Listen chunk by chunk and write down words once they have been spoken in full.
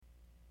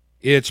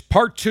It's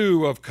part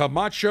two of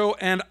Camacho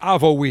and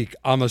Avo Week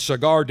on the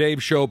Cigar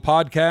Dave Show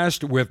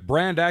podcast with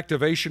brand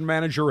activation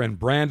manager and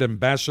brand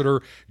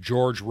ambassador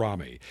George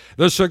Rami.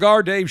 The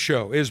Cigar Dave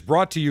Show is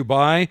brought to you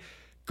by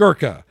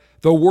Gurkha,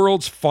 the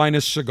world's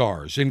finest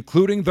cigars,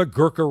 including the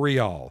Gurkha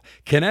Real.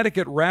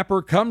 Connecticut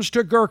wrapper comes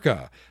to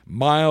Gurkha.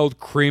 Mild,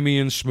 creamy,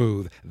 and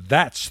smooth.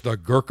 That's the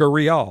Gurkha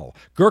Real.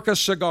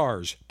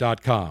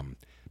 GurkhaCigars.com.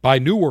 By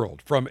New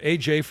World from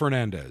A.J.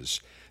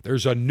 Fernandez.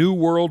 There's a new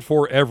world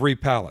for every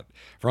palate.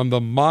 From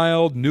the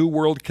mild New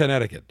World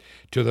Connecticut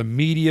to the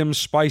medium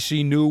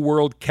spicy New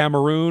World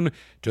Cameroon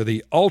to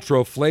the ultra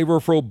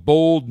flavorful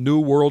bold New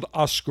World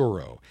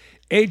Oscuro.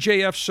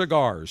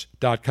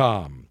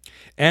 AJFcigars.com.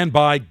 And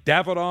by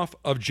Davidoff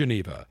of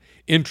Geneva,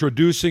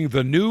 introducing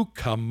the new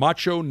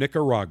Camacho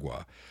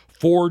Nicaragua.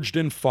 Forged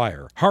in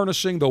fire,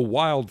 harnessing the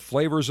wild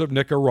flavors of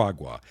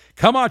Nicaragua.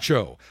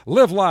 Camacho,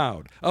 live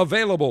loud,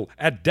 available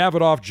at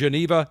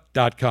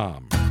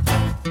DavidoffGeneva.com.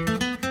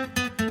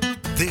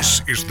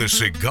 This is the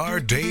Cigar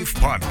Dave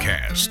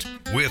Podcast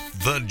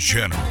with The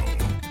General.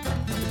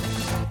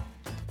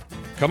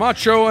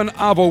 Camacho and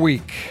Avo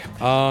Week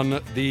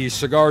on the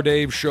Cigar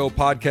Dave Show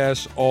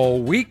podcast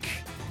all week.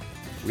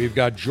 We've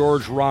got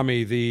George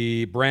Rami,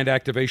 the brand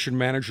activation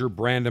manager,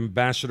 brand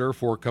ambassador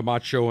for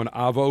Camacho and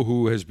Avo,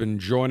 who has been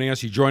joining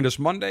us. He joined us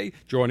Monday,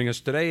 joining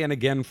us today, and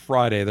again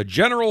Friday. The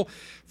General,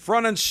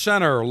 front and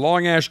center,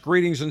 Long Ash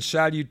greetings and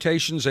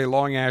salutations, a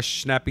Long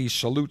Ash snappy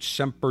salute,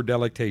 semper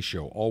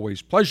delectatio.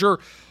 Always pleasure.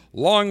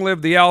 Long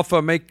live the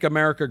Alpha, make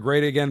America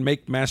great again,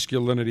 make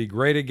masculinity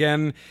great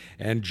again.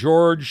 And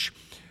George,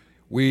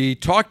 we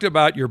talked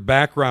about your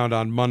background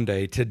on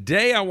Monday.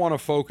 Today I want to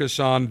focus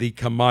on the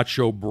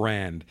Camacho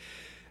brand.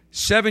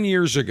 7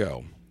 years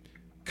ago,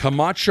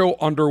 Camacho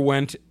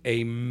underwent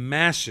a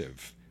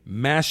massive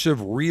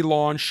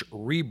relaunch,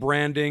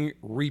 rebranding,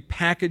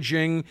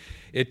 repackaging.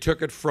 It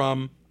took it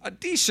from a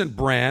decent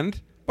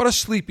brand, but a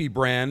sleepy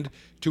brand,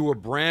 to a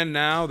brand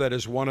now that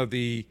is one of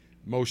the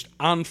most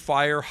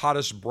on-fire,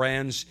 hottest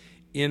brands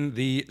in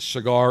the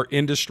cigar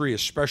industry,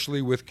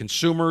 especially with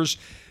consumers.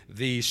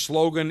 The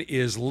slogan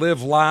is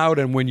live loud,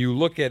 and when you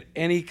look at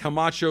any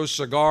Camacho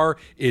cigar,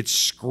 it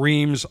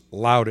screams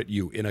loud at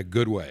you in a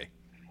good way.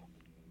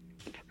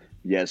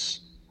 Yes,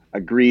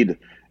 agreed.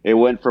 It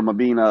went from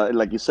being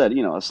like you said,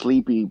 a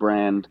sleepy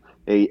brand,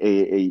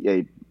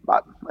 a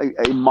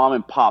mom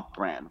and pop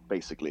brand,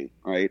 basically,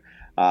 right?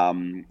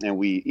 And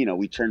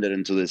we turned it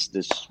into this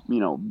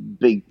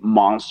big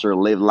monster,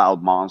 live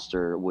loud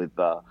monster with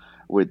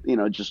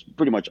just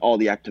pretty much all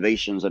the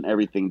activations and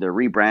everything. They're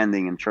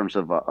rebranding in terms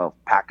of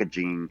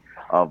packaging,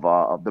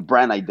 of the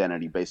brand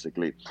identity,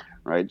 basically,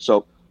 right?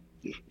 So,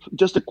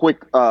 just a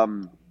quick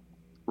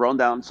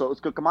rundown. So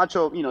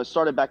Camacho,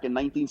 started back in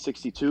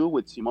 1962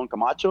 with Simon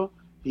Camacho.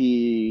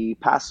 He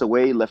passed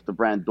away, left the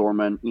brand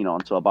dormant,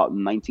 until about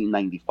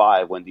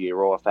 1995 when the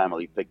Eiroa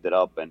family picked it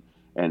up and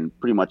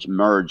pretty much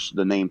merged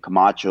the name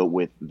Camacho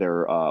with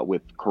their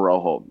with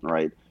Corojo,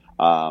 right?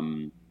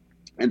 And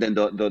then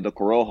the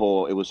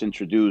Corojo, it was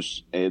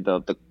introduced.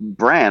 The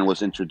brand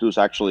was introduced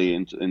actually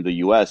in the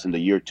U.S. in the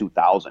year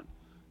 2000,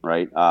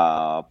 right?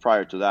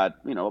 Prior to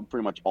that,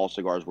 pretty much all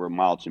cigars were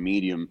mild to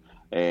medium.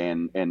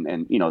 And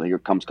here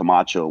comes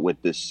Camacho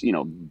with this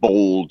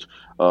bold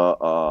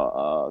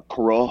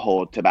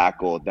Corojo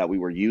tobacco that we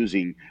were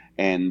using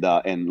and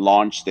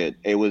launched it.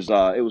 It was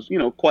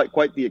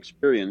quite the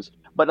experience.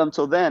 But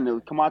until then,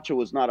 Camacho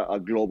was not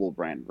a global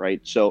brand, right?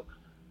 So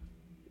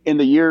in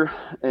the year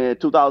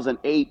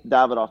 2008,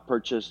 Davidoff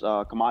purchased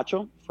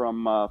Camacho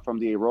from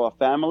the Eiroa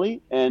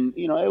family, and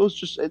it was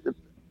just.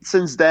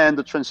 Since then,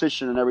 the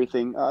transition and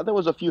everything, there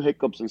was a few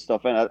hiccups and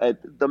stuff, and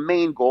the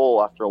main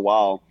goal after a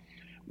while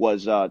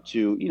was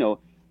to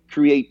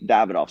create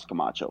Davidoff's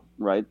Camacho,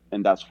 right?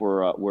 And that's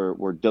where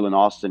Dylan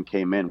Austin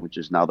came in, which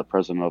is now the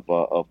president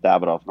of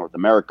Davidoff North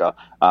America.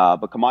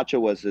 But Camacho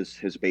was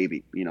his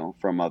baby,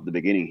 from the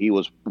beginning. He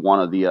was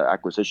one of the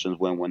acquisitions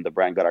when the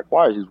brand got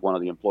acquired. He was one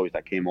of the employees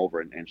that came over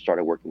and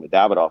started working with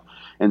Davidoff.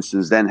 And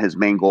since then, his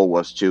main goal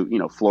was to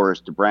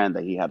flourish the brand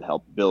that he had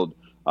helped build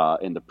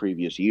in the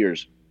previous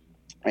years.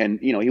 And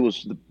he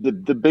was the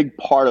big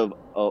part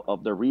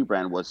of the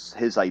rebrand was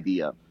his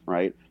idea,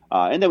 right?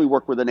 And then we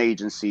worked with an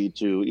agency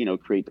to,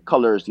 create the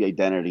colors, the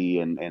identity,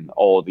 and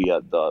all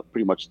the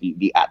pretty much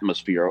the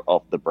atmosphere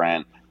of the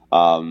brand.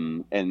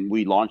 And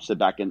we launched it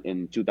back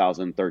in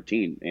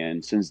 2013.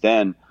 And since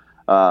then,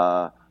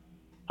 I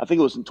think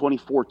it was in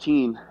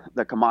 2014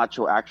 that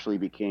Camacho actually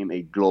became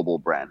a global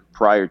brand.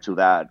 Prior to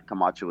that,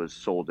 Camacho was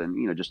sold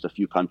in, just a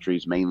few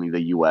countries, mainly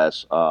the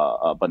U.S.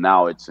 But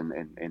now it's in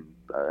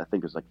I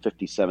think it's like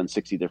 57,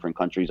 60 different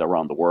countries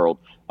around the world,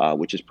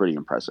 which is pretty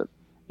impressive.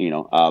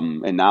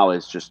 And now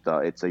it's just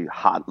it's a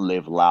hot,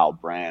 live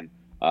loud brand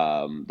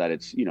that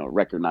it's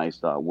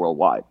recognized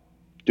worldwide,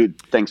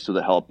 thanks to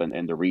the help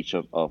and the reach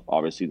of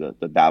obviously the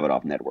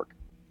Davidoff network.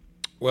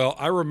 Well,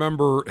 I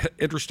remember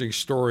interesting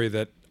story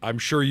that I'm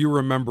sure you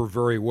remember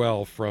very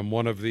well from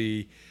one of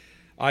the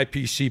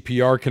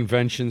IPCPR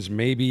conventions,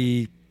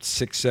 maybe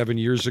 6-7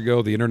 years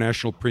ago, the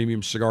International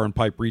Premium Cigar and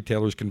Pipe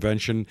Retailers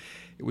Convention.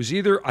 It was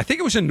I think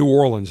it was in New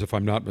Orleans, if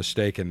I'm not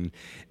mistaken.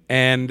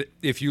 And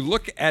if you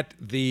look at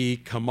the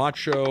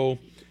Camacho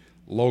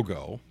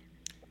logo,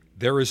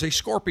 there is a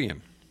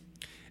scorpion.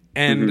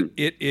 And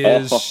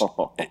it's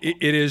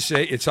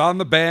on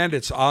the band,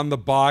 it's on the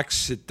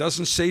box. It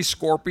doesn't say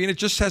scorpion, it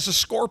just has a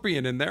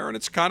scorpion in there, and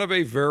it's kind of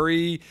a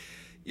very,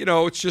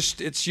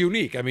 it's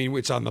unique. I mean,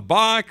 it's on the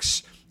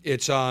box,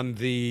 it's on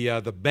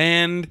the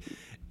band,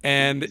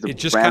 and it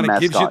just kind of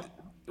gives you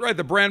right,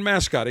 the brand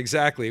mascot,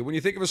 exactly. When you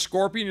think of a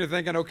scorpion, you're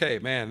thinking, okay,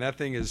 man, that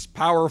thing is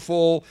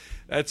powerful.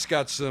 That's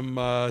got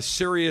some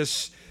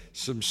serious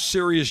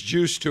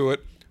juice to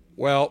it.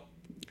 Well,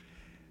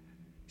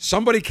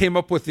 somebody came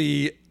up with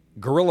the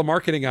guerrilla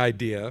marketing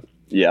idea.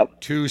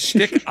 Yep. To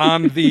stick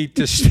on to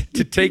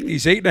take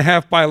these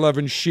 8.5 by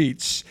 11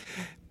 sheets,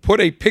 put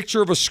a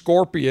picture of a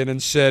scorpion,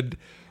 and said,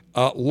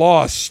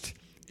 "Lost.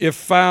 If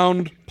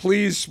found,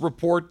 please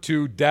report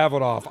to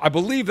Davidoff." I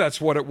believe that's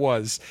what it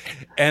was.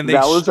 And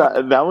that was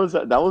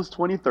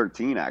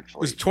 2013 actually.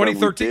 It was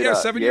 2013,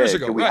 7 years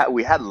ago.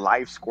 We had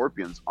live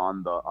scorpions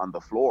on the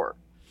floor.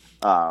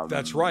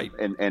 That's right.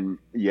 And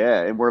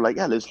we're like,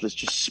 let's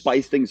just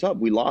spice things up.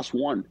 We lost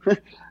one.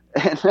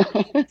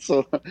 And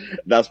so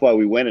that's why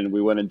we went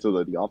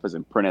into the office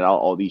and printed out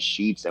all these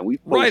sheets, and we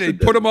and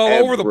put them all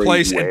over the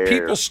place, and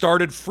people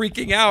started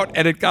freaking out,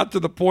 and it got to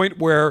the point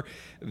where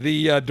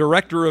the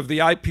director of the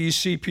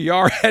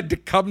IPCPR had to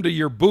come to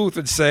your booth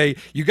and say,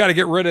 "You got to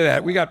get rid of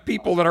that. We got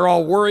people that are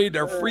all worried,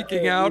 they're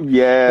freaking out."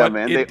 Yeah,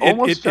 man, they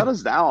almost shut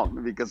us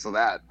down because of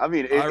that. I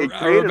mean, it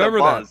created a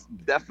buzz,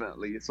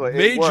 definitely. So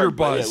major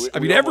buzz. I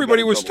mean,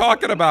 everybody was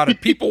talking about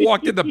it. People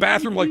walked in the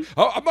bathroom like,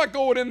 "Oh, I'm not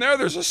going in there.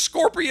 There's a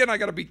scorpion. I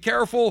got to be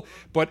careful."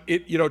 But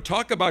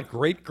talk about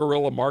great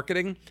guerrilla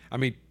marketing. I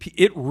mean,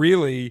 it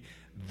really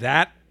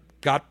that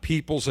got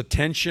people's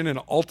attention, and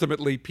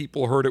ultimately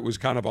people heard it was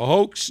kind of a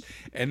hoax,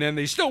 and then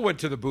they still went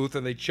to the booth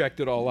and they checked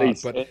it all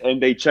out. And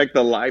they checked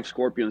the live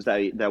scorpions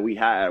that we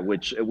had,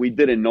 which we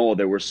didn't know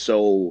they were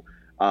so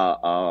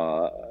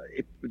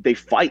they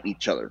fight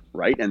each other,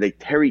 right? And they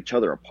tear each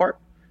other apart.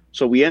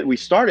 So we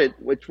started,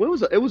 it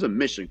was a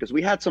mission, because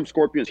we had some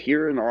scorpions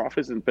here in our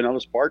office in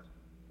Pinellas Park,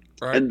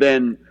 right. And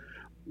then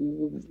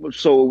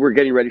so we're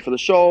getting ready for the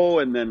show,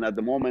 and then at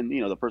the moment,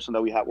 the person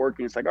that we had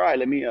working, it's like, all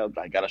right,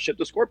 I gotta ship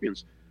the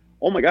scorpions.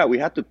 Oh my God, we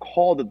had to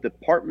call the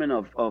Department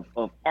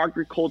of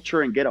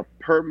Agriculture and get a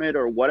permit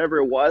or whatever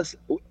it was.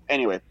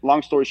 Anyway,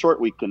 long story short,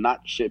 we could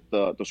not ship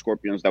the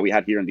scorpions that we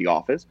had here in the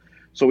office.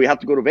 So we had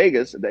to go to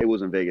Vegas. It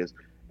was in Vegas.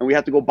 And we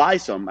had to go buy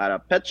some at a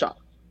pet shop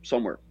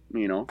somewhere,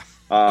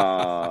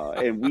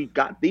 and we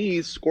got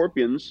these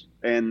scorpions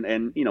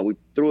and we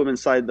threw them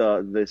inside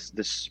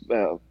this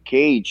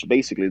cage,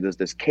 basically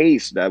this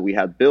case that we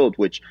had built,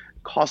 which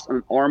cost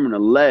an arm and a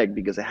leg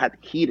because it had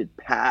heated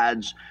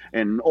pads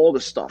and all the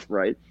stuff,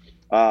 right?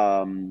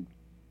 And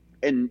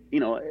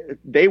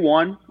they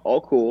won,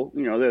 all cool.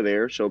 They're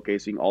there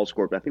showcasing all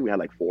scorpions. I think we had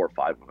like 4 or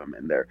 5 of them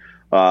in there.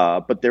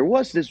 But there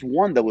was this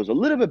one that was a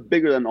little bit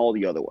bigger than all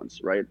the other ones,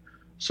 right?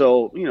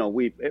 So,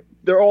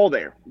 they're all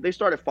there. They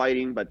started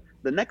fighting, but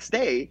the next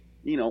day,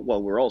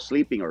 while we're all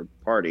sleeping or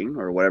partying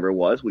or whatever it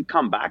was, we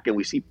come back and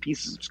we see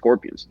pieces of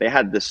scorpions. They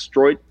had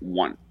destroyed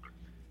one.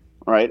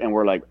 All right. And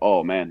we're like,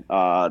 oh man,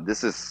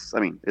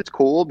 it's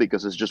cool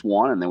because it's just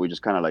one. And then we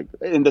just kind of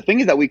and the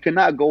thing is that we could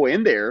not go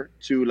in there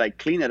to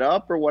clean it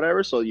up or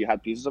whatever. So you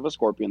had pieces of a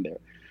scorpion there.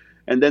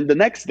 And then the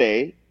next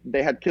day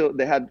they had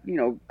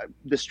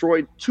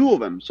destroyed 2 of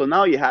them. So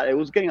now it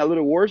was getting a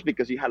little worse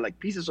because you had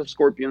pieces of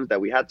scorpions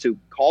that we had to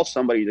call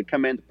somebody to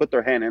come in to put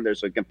their hand in there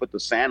so you can put the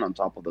sand on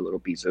top of the little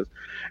pieces.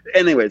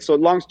 Anyway, so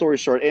long story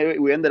short,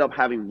 we ended up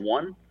having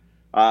one.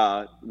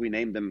 We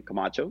named them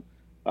Camacho.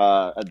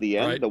 At the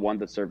end, right. The one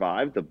that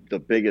survived, the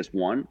biggest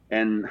one.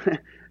 And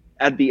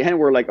at the end,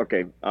 we're like,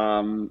 okay,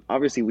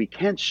 obviously we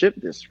can't ship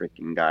this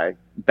freaking guy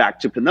back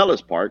to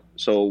Pinellas Park.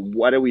 So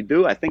what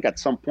do? I think at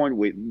some point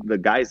the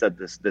guys that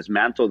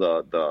dismantle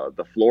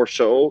the floor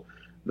show,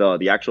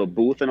 the actual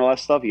booth and all that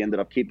stuff, he ended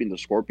up keeping the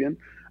scorpion.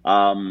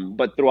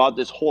 But throughout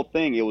this whole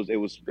thing, it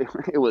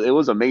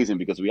was amazing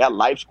because we had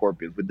live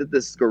scorpions. We did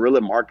this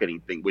guerrilla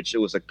marketing thing, which it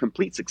was a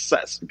complete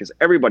success because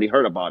everybody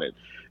heard about it.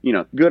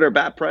 Good or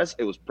bad press,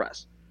 it was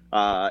press.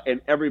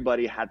 And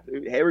everybody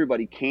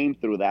came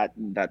through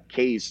that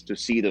case to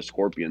see the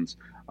scorpions,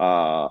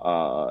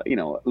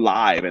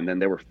 live, and then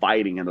they were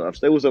fighting and stuff.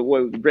 So it was a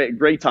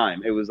great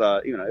time. It was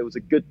it was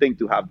a good thing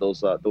to have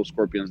those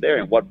scorpions there.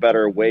 And what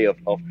better way of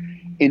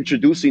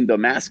introducing the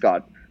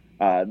mascot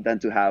than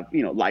to have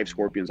live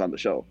scorpions on the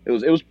show. It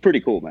was pretty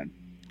cool, man.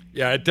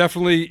 Yeah, it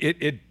definitely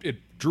it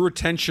drew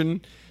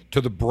attention to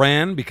the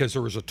brand because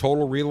there was a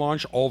total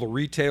relaunch. All the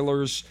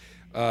retailers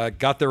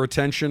got their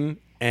attention,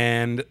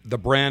 and the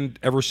brand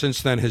ever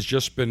since then has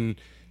just been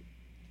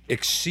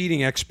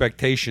exceeding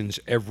expectations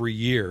every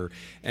year.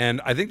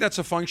 And I think that's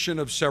a function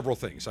of several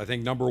things. I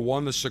think number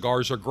one, the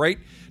cigars are great.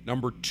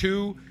 Number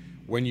two,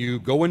 when you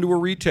go into a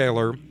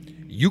retailer,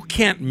 you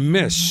can't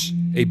miss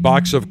a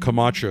box of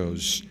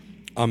Camachos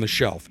on the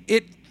shelf.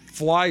 It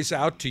flies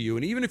out to you.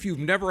 And even if you've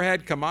never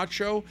had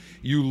Camacho,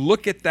 you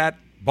look at that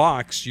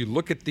box, you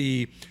look at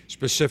the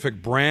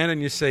specific brand,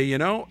 and you say,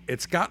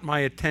 it's got my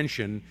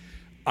attention.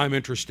 I'm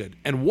interested.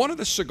 And one of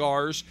the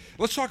cigars,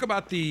 let's talk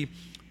about the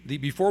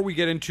before we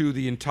get into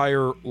the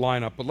entire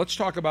lineup, but let's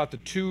talk about the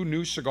two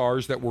new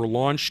cigars that were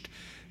launched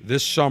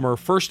this summer.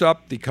 First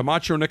up, the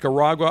Camacho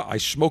Nicaragua. I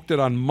smoked it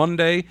on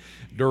Monday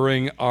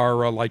during our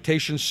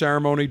lightation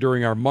ceremony,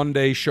 during our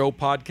Monday show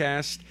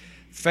podcast.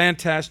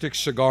 Fantastic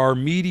cigar,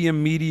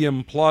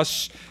 medium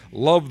plus.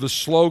 Love the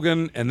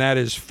slogan, and that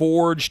is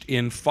forged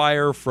in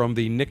fire from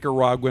the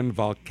Nicaraguan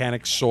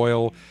volcanic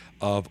soil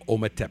of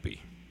Ometepe.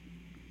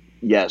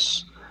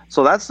 Yes.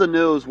 So that's the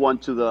newest one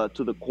to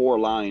the core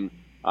line.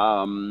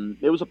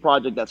 It was a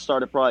project that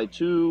started probably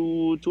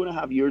two and a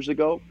half years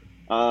ago.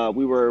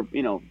 We were,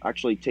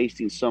 actually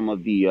tasting some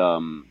of the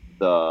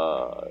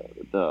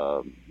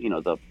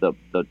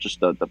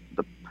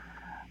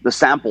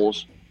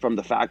samples from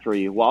the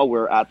factory while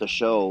we're at the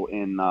show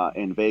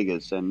in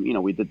Vegas, and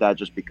we did that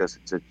just because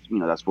it's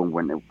that's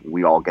when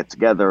we all get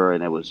together,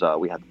 and it was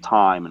we had the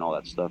time and all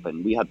that stuff,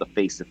 and we had the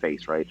face to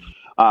face, right?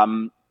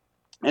 And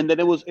then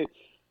it was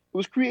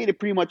created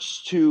pretty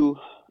much to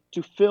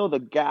fill the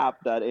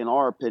gap that, in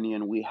our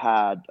opinion, we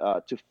had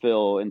to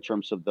fill in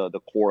terms of the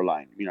core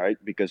line, right?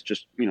 Because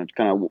just,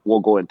 kind of,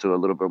 we'll go into a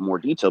little bit more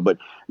detail, but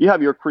you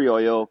have your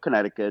Criollo,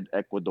 Connecticut,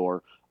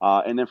 Ecuador,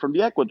 and then from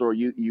the Ecuador,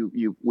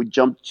 we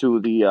jumped to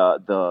the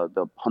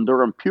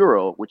Honduran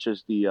Puro, which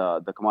is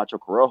the Camacho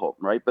Corojo,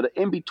 right? But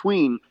in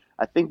between,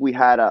 I think we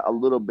had a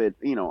little bit,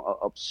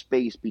 of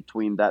space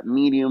between that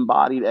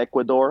medium-bodied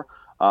Ecuador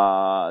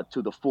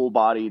to the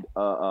full-bodied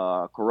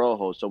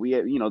Corojo. So we,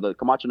 the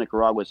Camacho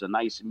Nicaragua is a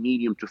nice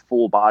medium to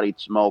full-bodied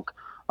smoke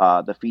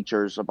that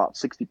features about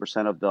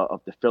 60% of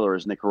the filler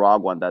is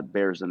Nicaraguan, that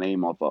bears the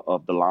name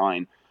of the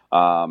line.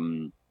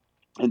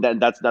 And then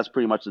that's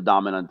pretty much the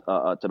dominant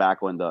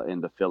tobacco in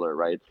the filler,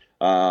 right?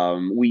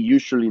 We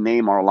usually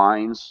name our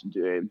lines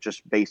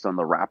just based on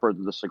the wrapper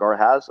that the cigar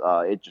has.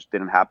 It just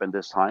didn't happen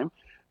this time.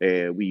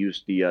 We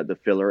used the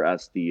filler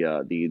as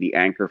the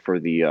anchor for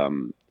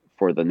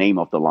the name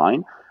of the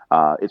line.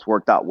 It's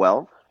worked out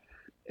well,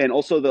 and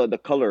also the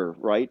color,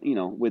 right?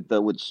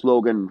 With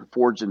slogan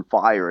 "Forged in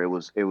Fire," it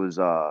was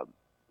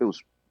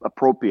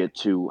appropriate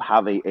to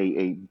have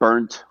a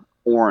burnt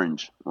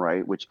orange,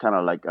 right? Which kind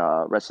of like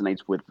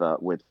resonates with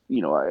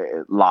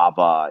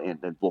lava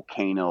and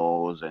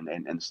volcanoes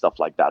and stuff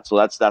like that. So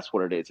that's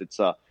what it is. It's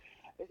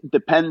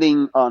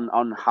depending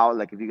on how,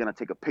 like, if you're gonna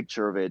take a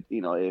picture of it,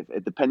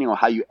 if depending on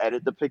how you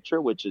edit the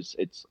picture, which is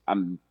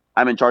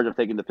I'm in charge of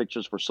taking the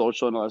pictures for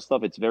social and all that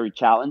stuff. It's very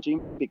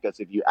challenging because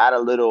if you add a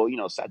little,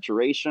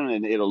 saturation,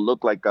 and it'll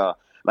look like a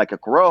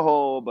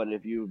Corojo, but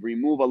if you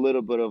remove a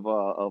little bit of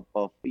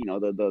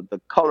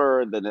the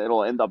color, then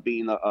it'll end up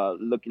being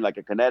looking like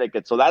a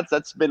Connecticut. So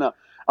that's been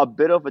a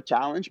bit of a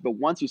challenge. But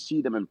once you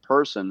see them in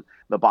person,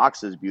 the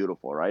box is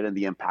beautiful, right? And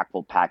the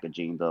impactful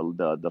packaging,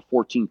 the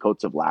 14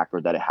 coats of lacquer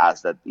that it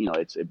has, that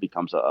it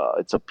becomes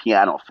it's a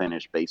piano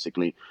finish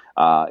basically.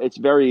 It's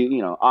very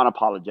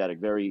unapologetic,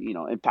 very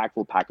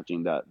impactful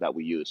packaging that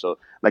we use. So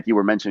like you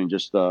were mentioning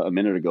just a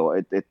minute ago,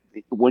 it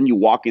when you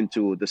walk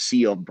into the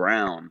sea of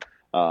brown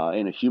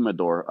in a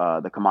humidor,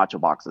 the Camacho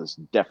boxes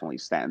definitely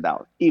stand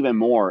out. Even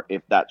more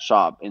if that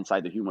shop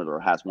inside the humidor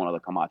has one of the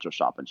Camacho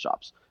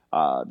shop-in-shops.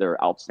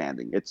 They're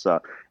outstanding.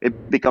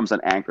 It becomes an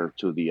anchor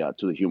to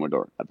the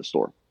humidor at the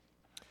store.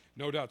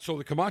 No doubt. So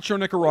the Camacho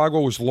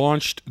Nicaragua was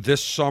launched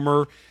this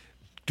summer,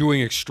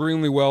 doing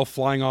extremely well,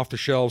 flying off the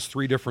shelves,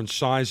 3 different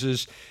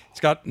sizes. It's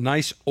got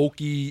nice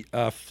oaky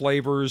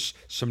flavors,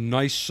 some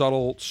nice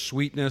subtle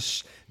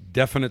sweetness,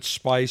 definite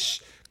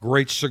spice,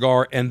 great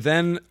cigar. And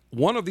then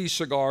one of these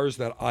cigars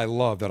that I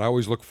love, that I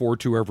always look forward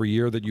to every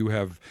year, that you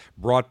have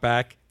brought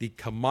back, the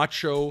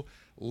Camacho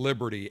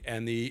Liberty,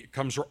 and it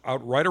comes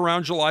out right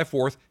around July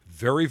 4th.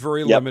 Very,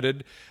 very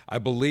limited. I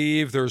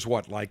believe there's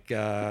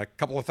a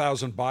couple of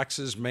thousand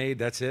boxes made.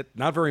 That's it.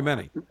 Not very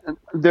many.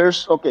 So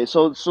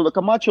the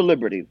Camacho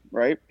Liberty,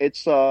 right?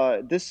 It's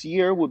this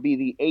year would be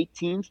the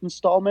 18th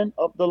installment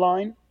of the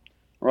line,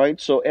 right?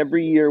 So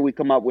every year we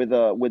come up with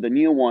a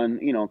new one,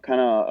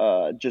 kind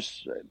of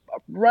just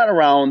right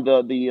around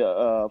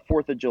the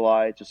 4th of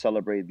July to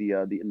celebrate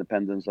the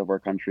independence of our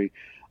country.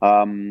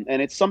 And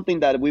it's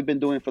something that we've been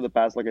doing for the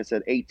past, like I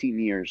said, 18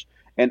 years.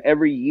 And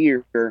every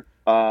year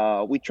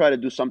we try to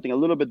do something a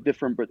little bit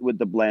different with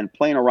the blend,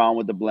 playing around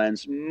with the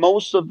blends.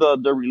 Most of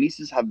the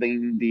releases have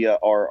been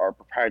our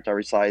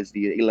proprietary size,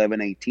 the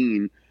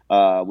 1118,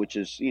 which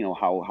is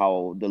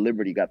how the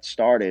Liberty got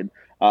started.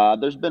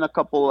 There's been a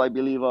couple, I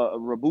believe,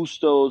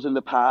 Robustos in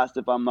the past,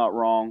 if I'm not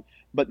wrong,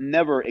 but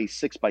never a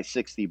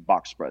 6x60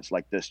 box press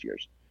like this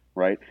year's,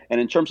 right? And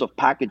in terms of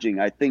packaging,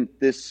 I think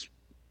this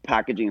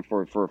packaging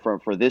for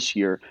this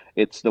year,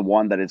 it's the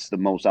one that is the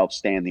most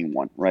outstanding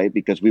one, right?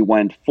 Because we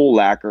went full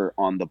lacquer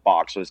on the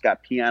box, so it's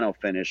got piano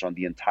finish on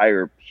the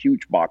entire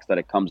huge box that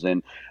it comes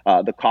in.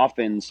 The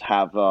coffins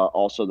have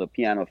also the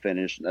piano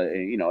finish.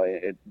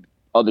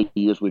 Other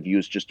years we've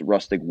used just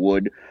rustic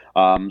wood,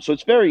 so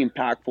it's very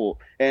impactful.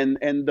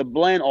 And the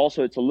blend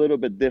also, it's a little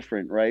bit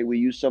different, right? We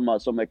use some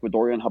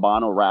Ecuadorian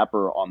Habano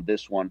wrapper on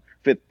this one,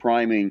 fifth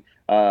priming.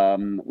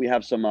 We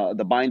have some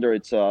the binder.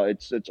 It's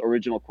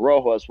original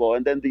Corojo as well,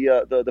 and then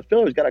the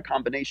filler's got a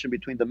combination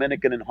between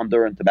Dominican and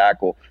Honduran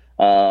tobacco.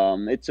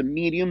 It's a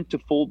medium to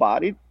full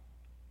body,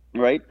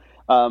 right?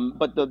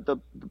 But the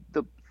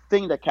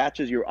thing that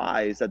catches your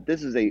eye is that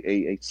this is a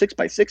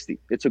 6x60.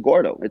 It's a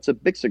Gordo. It's a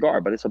big cigar,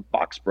 but it's a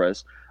box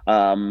press.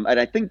 And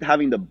I think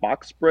having the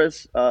box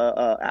press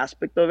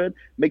aspect of it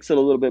makes it a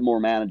little bit more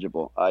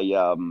manageable.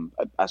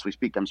 As we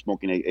speak, I'm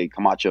smoking a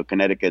Camacho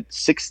Connecticut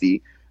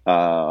 60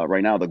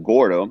 right now, the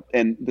Gordo,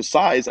 and the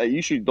size. I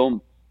usually do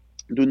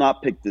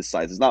not pick this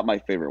size. It's not my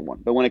favorite one.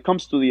 But when it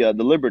comes to the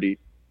Liberty,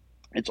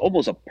 it's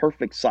almost a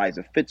perfect size.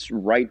 It fits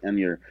right on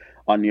your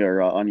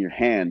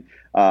hand,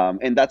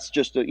 and that's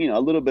just a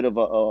little bit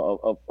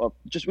of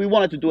just we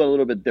wanted to do it a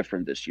little bit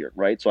different this year,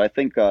 right? So I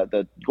think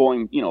the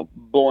going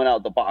blowing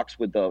out the box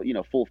with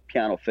the full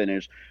piano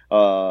finish,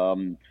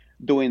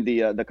 doing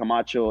the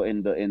Camacho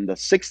in the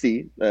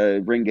 60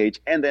 ring gauge,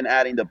 and then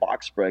adding the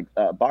box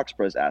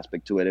press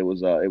aspect to it. It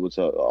was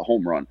a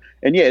home run.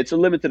 And yeah, it's a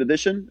limited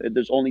edition.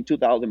 There's only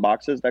 2,000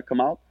 boxes that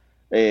come out.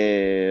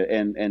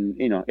 And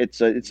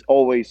it's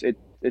always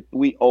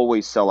we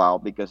always sell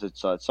out because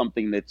it's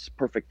something that's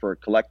perfect for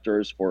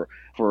collectors,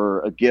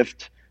 for a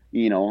gift,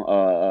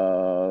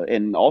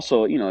 and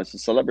also it's a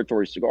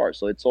celebratory cigar,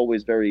 so it's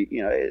always very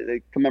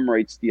it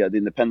commemorates the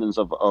independence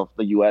of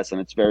the U.S.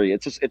 and it's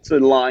a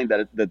line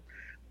that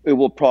it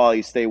will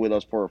probably stay with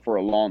us for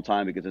a long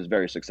time because it's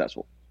very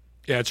successful.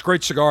 Yeah, it's a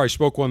great cigar. I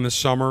smoked one this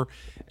summer,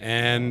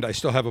 and I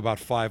still have about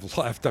 5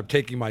 left. I'm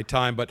taking my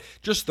time, but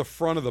just the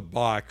front of the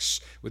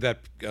box with that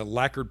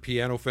lacquered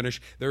piano finish,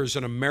 there's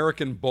an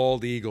American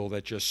bald eagle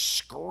that just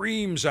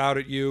screams out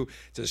at you.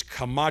 It says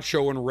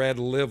Camacho in red,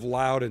 live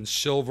loud in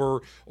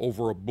silver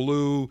over a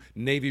blue,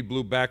 navy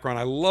blue background.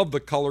 I love the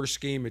color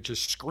scheme. It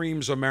just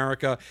screams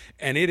America,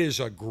 and it is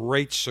a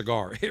great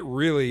cigar. It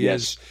really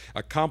is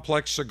a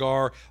complex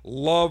cigar.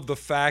 Love the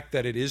fact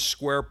that it is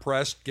square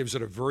pressed, gives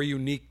it a very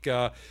unique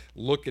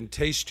look and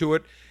taste to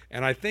it.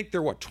 And I think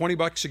they're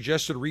 $20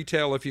 suggested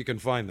retail if you can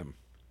find them.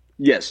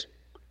 Yes,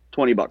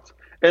 $20.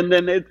 And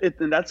then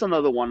and that's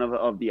another one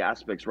of the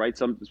aspects, right?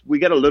 We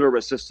get a little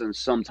resistance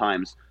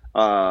sometimes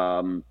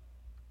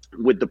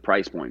with the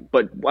price point,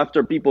 but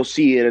after people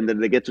see it and then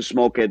they get to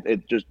smoke it,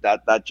 it just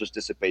that just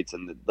dissipates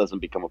and it doesn't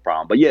become a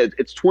problem. But yeah,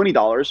 it's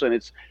 $20, and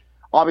it's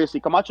obviously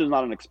Camacho is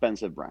not an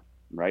expensive brand,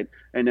 right?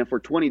 And then for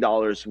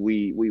 $20,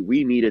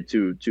 we needed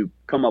to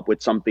come up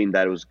with something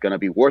that was going to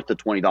be worth the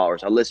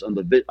 $20, at least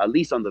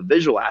on the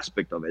visual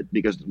aspect of it,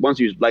 because once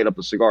you light up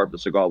the cigar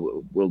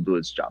will do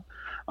its job.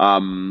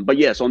 But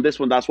yes, on this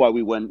one, that's why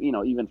we went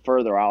even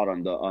further out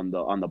on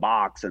the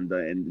box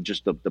and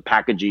just the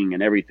packaging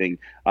and everything,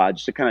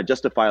 just to kind of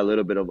justify a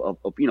little bit of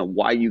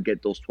why you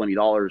get those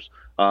 $20,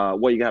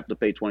 why you have to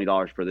pay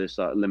 $20 for this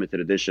limited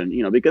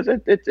edition, because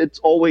it's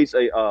always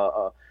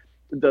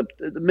the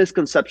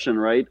misconception,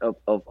 right,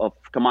 of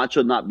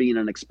Camacho not being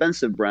an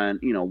expensive brand.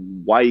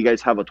 Why you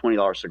guys have a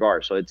 $20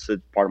 cigar? So it's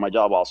part of my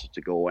job also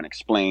to go and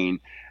explain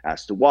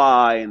as to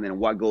why, and then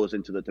what goes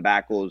into the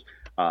tobaccos,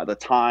 the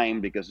time,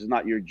 because it's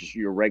not just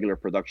your regular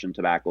production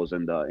tobaccos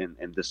in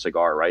this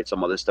cigar, right?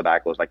 Some of this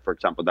tobaccos, like for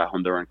example that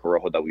Honduran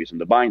Corojo that we use in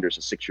the binder, is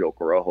a 6-year-old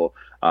Corojo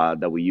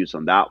that we use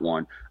on that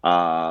one.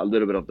 A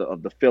little bit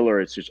of the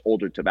filler, it's just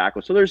older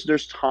tobacco. So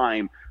there's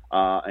time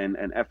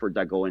and effort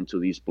that go into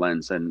these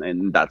blends,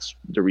 and that's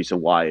the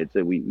reason why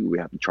we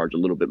have to charge a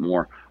little bit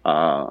more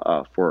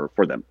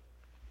for them.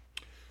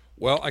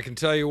 Well, I can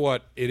tell you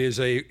what,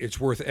 it's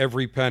worth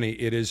every penny.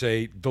 It is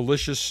a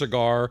delicious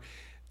cigar.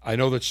 I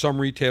know that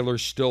some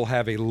retailers still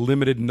have a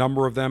limited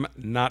number of them,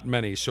 not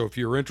many. So if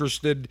you're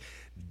interested,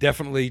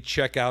 definitely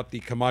check out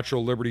the Camacho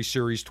Liberty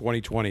Series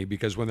 2020,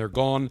 because when they're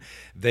gone,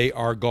 they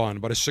are gone.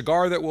 But a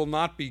cigar that will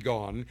not be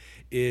gone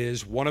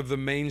is one of the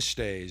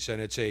mainstays,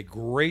 and it's a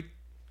great,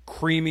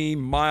 creamy,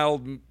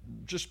 mild,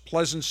 just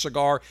pleasant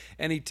cigar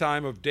any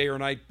time of day or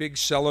night. Big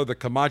seller, the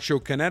Camacho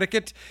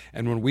Connecticut.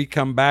 And when we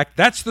come back,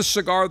 that's the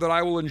cigar that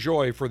I will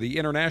enjoy for the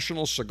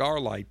International Cigar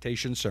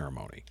Lightation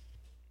Ceremony.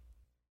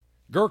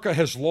 Gurkha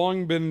has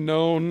long been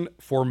known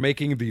for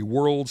making the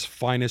world's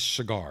finest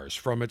cigars.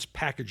 From its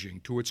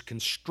packaging to its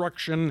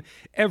construction,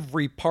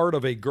 every part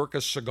of a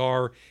Gurkha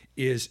cigar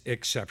is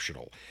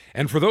exceptional.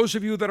 And for those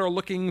of you that are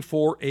looking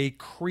for a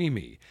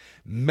creamy,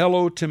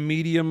 mellow to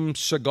medium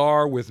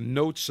cigar with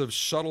notes of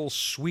subtle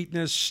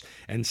sweetness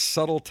and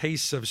subtle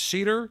tastes of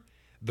cedar,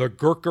 the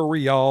Gurkha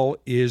Real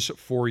is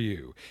for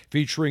you.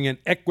 Featuring an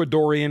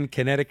Ecuadorian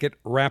Connecticut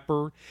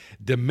wrapper,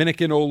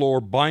 Dominican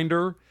Olor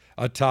binder,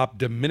 atop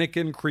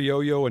Dominican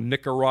Criollo and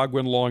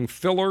Nicaraguan long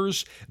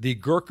fillers, the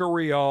Gurkha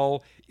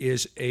Real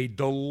is a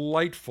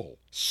delightful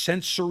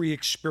sensory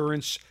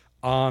experience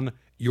on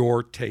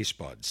your taste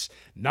buds.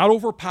 Not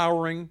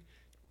overpowering,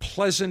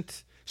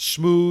 pleasant,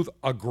 smooth,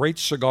 a great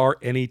cigar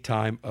any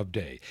time of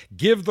day.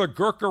 Give the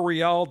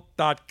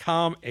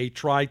GurkhaReal.com a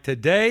try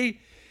today.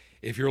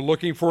 If you're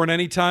looking for an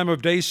any time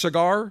of day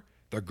cigar,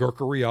 the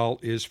Gurkha Real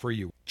is for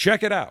you.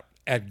 Check it out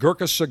at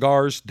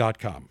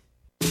GurkhaCigars.com.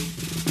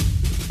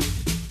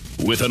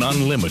 With an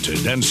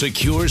unlimited and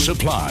secure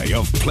supply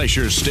of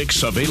pleasure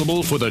sticks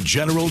available for the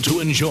general to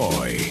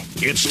enjoy,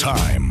 it's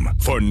time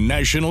for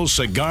National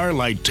Cigar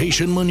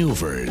Lightation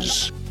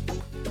Maneuvers.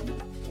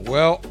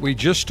 Well, we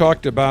just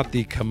talked about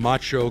the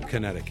Camacho,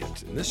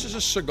 Connecticut. And this is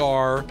a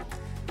cigar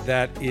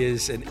that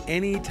is an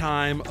any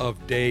time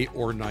of day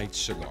or night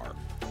cigar.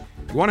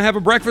 You want to have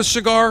a breakfast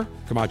cigar?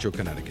 Camacho,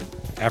 Connecticut.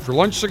 After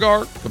lunch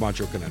cigar?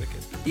 Camacho,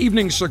 Connecticut.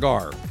 Evening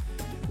cigar?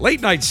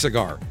 Late night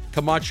cigar?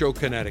 Camacho,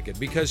 Connecticut.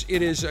 Because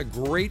it is a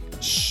great,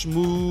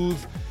 smooth,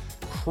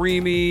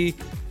 creamy,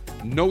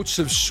 notes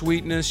of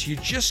sweetness. You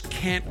just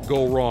can't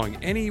go wrong.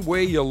 Any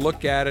way you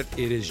look at it,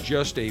 it is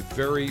just a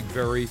very,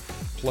 very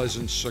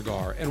pleasant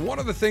cigar. And one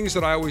of the things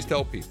that I always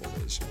tell people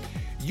is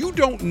you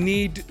don't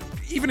need,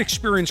 even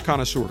experienced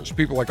connoisseurs,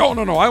 people are like, oh,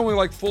 no, I only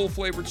like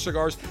full-flavored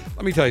cigars.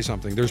 Let me tell you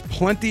something. There's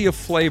plenty of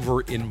flavor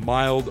in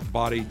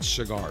mild-bodied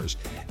cigars.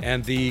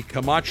 And the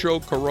Camacho,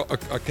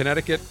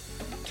 Connecticut,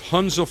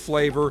 tons of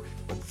flavor,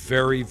 but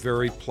very,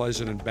 very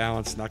pleasant and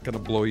balanced, not going to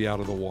blow you out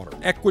of the water.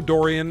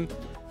 Ecuadorian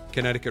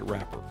Connecticut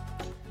wrapper.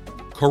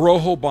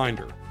 Corojo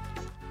binder.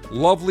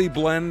 Lovely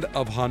blend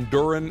of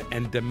Honduran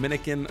and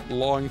Dominican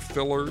long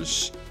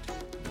fillers.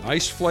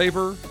 Nice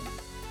flavor.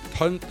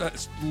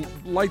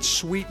 Light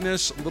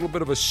sweetness, a little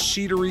bit of a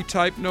cedary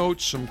type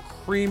note, some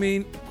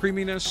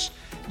creaminess.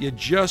 You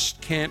just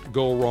can't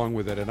go wrong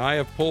with it. And I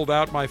have pulled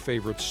out my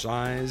favorite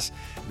size,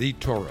 the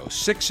Toro.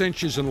 6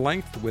 inches in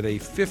length with a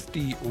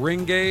 50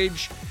 ring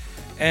gauge.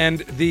 And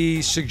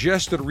the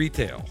suggested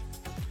retail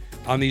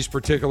on these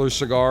particular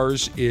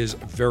cigars is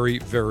very,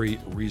 very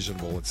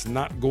reasonable. It's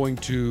not going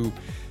to,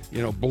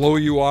 blow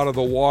you out of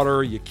the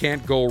water. You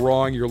can't go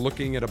wrong. You're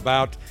looking at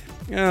about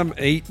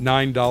 $8,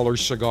 $9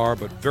 cigar,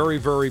 but very,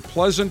 very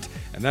pleasant.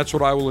 And that's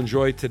what I will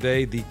enjoy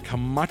today, the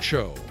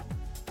Camacho,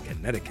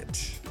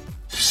 Connecticut.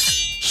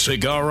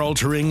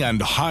 Cigar-altering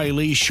and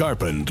highly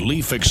sharpened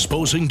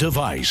leaf-exposing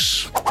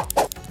device.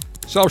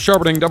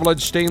 Self-sharpening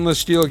double-edged stainless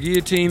steel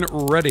guillotine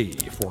ready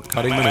for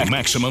cutting maneuvers.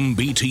 Maximum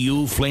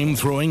BTU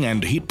flame-throwing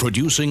and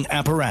heat-producing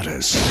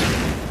apparatus.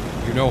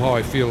 You know how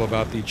I feel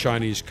about the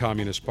Chinese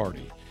Communist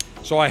Party.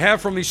 So I have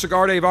from the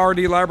Cigar Dave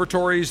R&D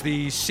Laboratories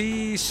the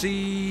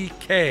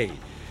CCK,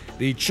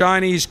 the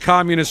Chinese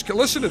Communist.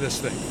 Listen to this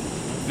thing.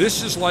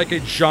 This is like a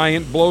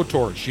giant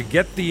blowtorch. You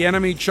get the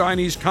enemy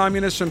Chinese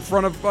communists in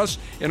front of us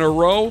in a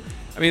row.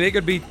 I mean, they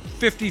could be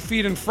 50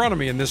 feet in front of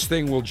me, and this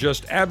thing will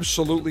just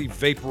absolutely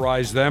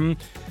vaporize them.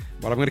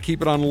 But I'm going to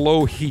keep it on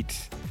low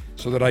heat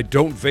so that I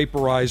don't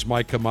vaporize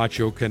my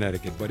Camacho,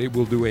 Connecticut. But it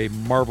will do a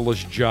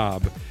marvelous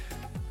job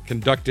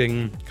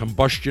conducting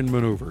combustion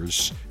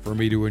maneuvers for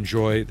me to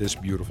enjoy this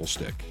beautiful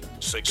stick.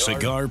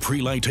 Cigar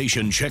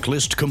pre-lightation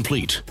checklist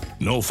complete.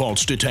 No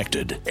faults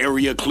detected.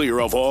 Area clear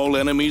of all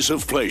enemies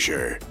of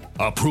pleasure.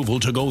 Approval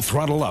to go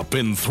throttle up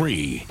in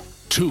 3,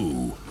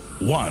 2,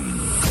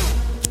 1.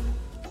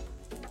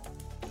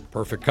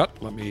 Perfect cut.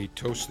 Let me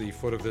toast the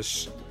foot of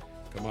this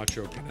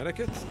Camacho,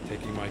 Connecticut.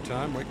 Taking my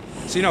time. Wait.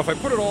 See, now if I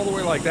put it all the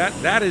way like that,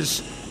 that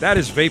is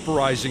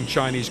vaporizing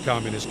Chinese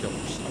communist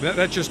killers. I mean,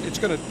 it's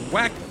going to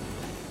whack them.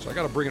 So I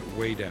got to bring it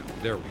way down.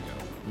 There we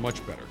go.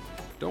 Much better.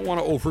 Don't want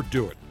to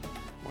overdo it.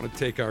 I want to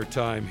take our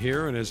time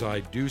here, and as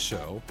I do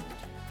so,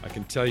 I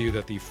can tell you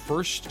that the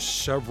first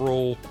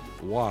several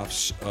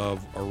wafts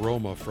of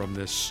aroma from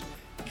this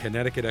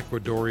Connecticut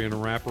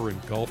Ecuadorian wrapper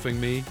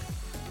engulfing me,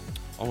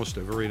 almost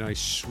a very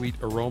nice sweet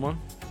aroma.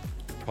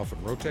 Puff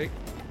and rotate.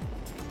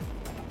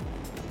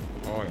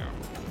 Oh, yeah.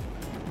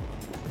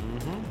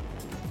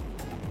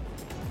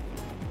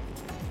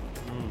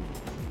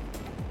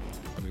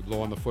 Let me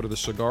blow on the foot of the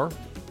cigar.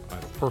 I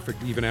have a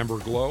perfect even amber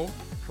glow.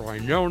 So I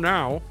know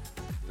now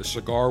the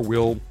cigar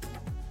will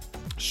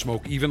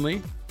smoke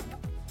evenly.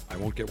 I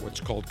won't get what's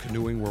called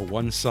canoeing, where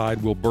one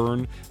side will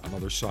burn,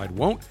 another side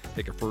won't.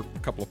 Take it for a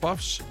couple of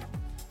puffs.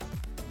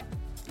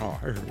 Oh, I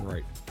heard it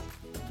right.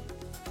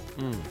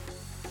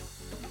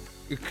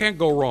 You can't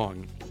go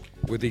wrong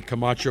with the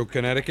Camacho,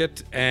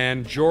 Connecticut.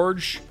 And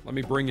George, let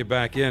me bring you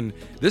back in.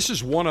 This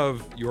is one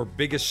of your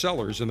biggest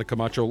sellers in the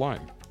Camacho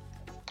line.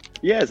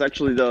 Yes,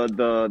 actually,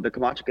 the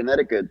Camacho,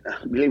 Connecticut,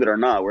 believe it or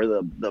not, we're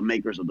the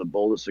makers of the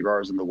boldest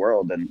cigars in the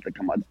world, and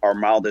our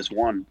mildest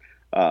one,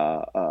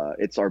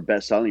 it's our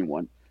best-selling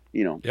one.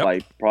 Yep. By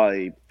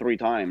probably 3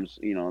 times.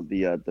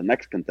 The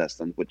next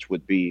contestant, which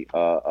would be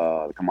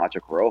the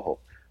Camacho Corojo,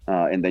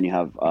 and then you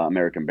have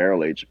American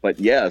Barrel Age. But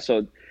yeah,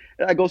 so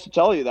that goes to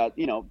tell you that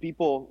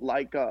people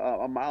like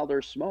a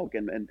milder smoke,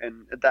 and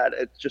that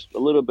it's just a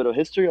little bit of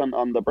history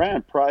on the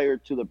brand. Prior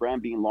to the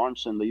brand being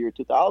launched in the year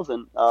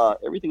 2000,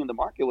 everything in the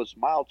market was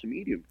mild to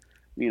medium.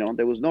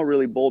 There was no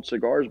really bold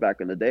cigars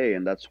back in the day,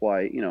 and that's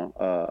why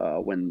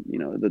when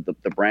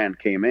the brand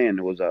came in,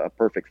 it was a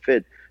perfect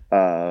fit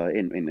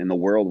in the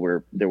world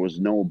where there was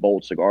no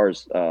bold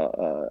cigars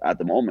at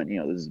the moment.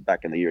 This is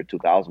back in the year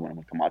 2000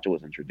 when Camacho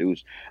was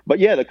introduced. But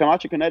yeah, the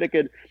Camacho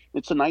Connecticut,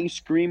 it's a nice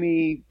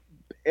creamy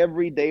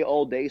every day,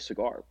 all day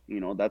cigar.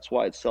 That's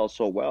why it sells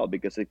so well,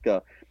 because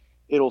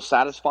it'll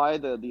satisfy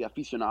the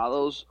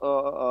aficionados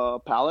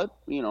palate,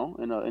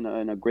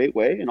 in a great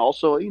way. And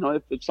also,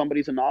 if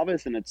somebody's a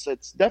novice, and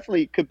it's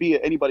definitely could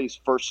be anybody's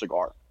first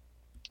cigar.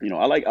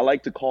 I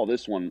like to call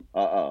this one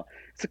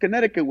it's a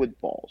Connecticut with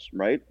balls,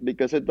 right?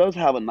 Because it does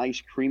have a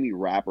nice creamy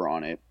wrapper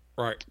on it.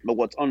 Right. But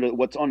what's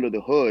under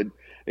the hood,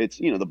 it's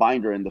the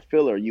binder and the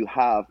filler. You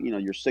have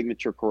your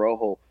signature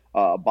Corojo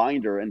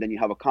binder, and then you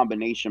have a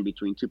combination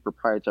between two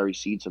proprietary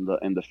seeds and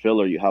the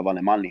filler. You have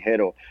Aleman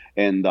Ligero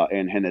and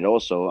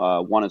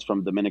Generoso. One is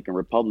from Dominican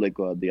Republic.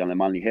 The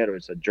Aleman Ligero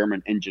is a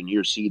German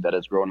engineer seed that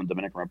is grown in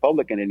Dominican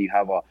Republic, and then you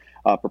have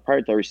a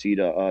proprietary seed,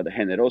 the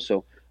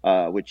Generoso,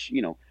 which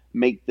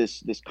make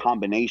this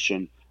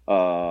combination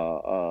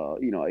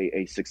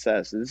a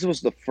success. And this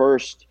was the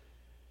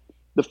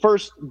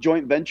first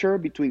joint venture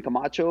between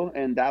Camacho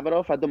and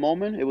Davidoff at the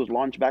moment. It was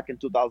launched back in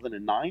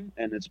 2009,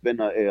 and it's been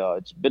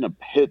a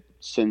hit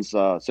since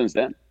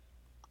then.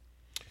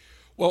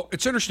 Well,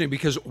 it's interesting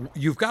because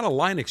you've got a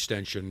line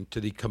extension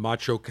to the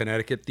Camacho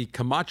Connecticut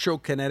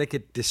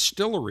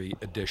Distillery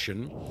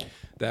Edition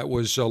that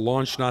was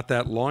launched not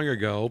that long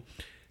ago.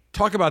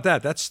 Talk about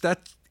that.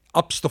 That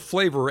ups the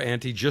flavor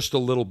ante just a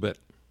little bit.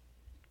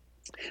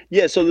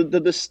 Yeah, so the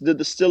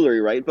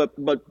distillery, right?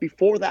 But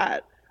before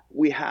that,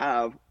 we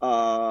have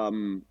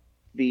the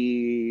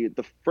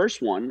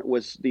first one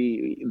was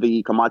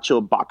the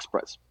Camacho box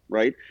press,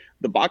 right?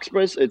 The box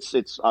press,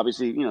 it's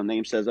obviously,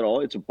 name says it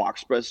all. It's a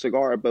box press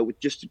cigar, but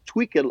just to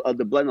tweak it,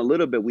 the blend a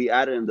little bit, we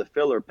added in the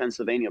filler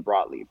Pennsylvania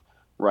broadleaf,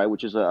 right,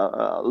 which is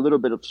a little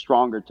bit of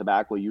stronger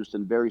tobacco used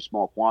in very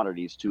small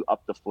quantities to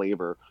up the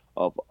flavor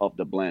of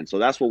the blend. So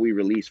that's what we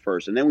released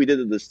first, and then we did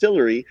the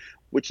distillery,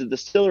 which the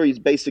distillery is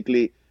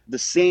basically the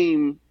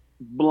same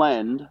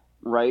blend,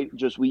 right?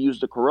 Just we use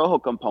the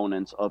Corojo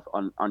components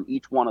on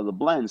each one of the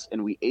blends,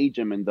 and we age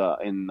them in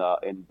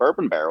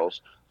bourbon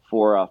barrels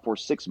for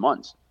 6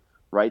 months,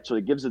 right? So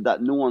it gives it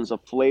that nuance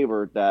of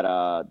flavor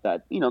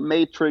that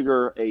may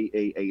trigger a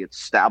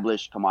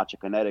established Camacho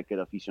Connecticut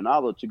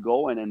aficionado to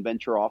go and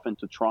venture off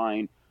into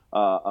trying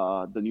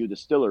the new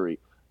distillery.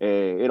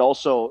 It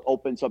also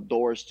opens up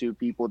doors to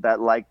people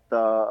that like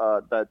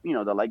that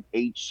like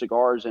aged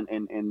cigars and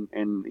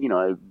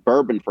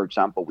bourbon, for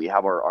example. We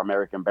have our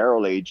American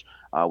barrel age,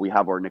 we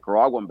have our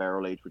Nicaraguan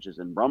barrel age, which is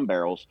in rum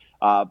barrels.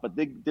 But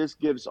this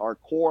gives our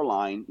core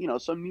line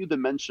some new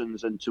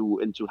dimensions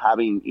into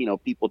having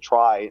people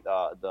try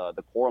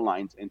the core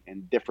lines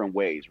in different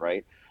ways,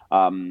 right?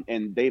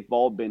 And they've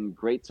all been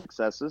great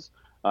successes.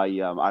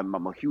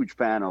 I'm a huge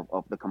fan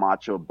of the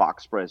Camacho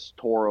Box Press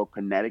Toro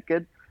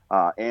Connecticut.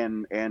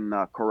 And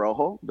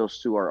Corojo.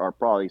 Those two are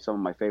probably some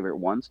of my favorite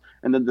ones.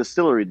 And then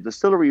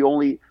distillery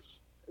only.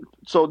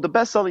 So the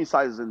best-selling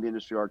sizes in the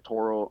industry are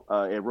Toro,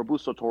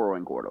 Robusto, Toro,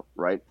 and Gordo.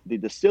 Right. The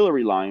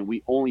distillery line,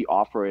 we only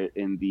offer it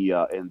in the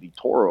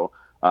Toro,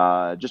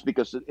 just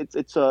because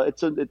it's a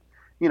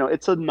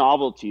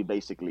novelty,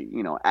 basically.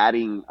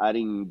 Adding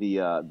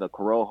the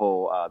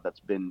Corojo that's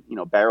been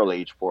barrel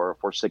aged for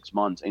 6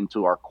 months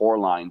into our core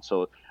line.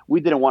 So we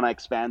didn't want to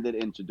expand it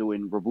into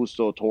doing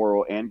Robusto,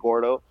 Toro, and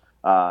Gordo.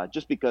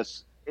 Just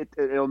because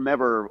it'll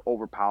never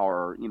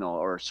overpower,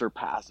 or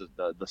surpass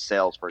the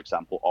sales, for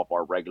example, of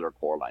our regular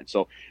core line.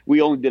 So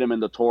we only did them in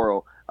the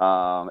Toro,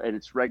 and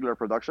it's regular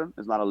production.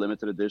 It's not a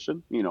limited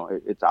edition.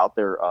 It's out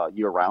there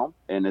year round,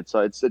 and it's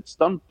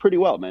done pretty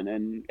well, man.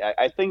 And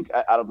I think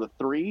out of the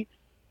three,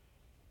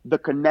 the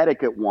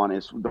Connecticut one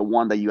is the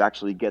one that you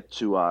actually get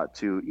to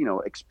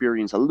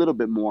experience a little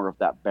bit more of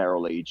that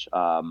barrel age.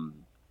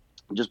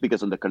 Just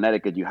because in the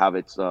Connecticut you have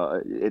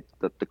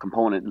the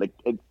component like.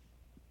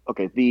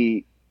 Okay,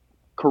 the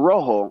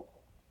Corojo,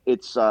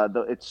 it's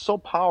so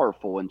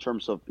powerful in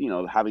terms of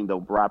having the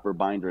wrapper,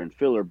 binder, and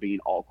filler being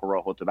all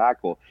Corojo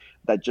tobacco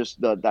that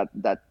just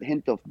that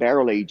hint of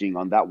barrel aging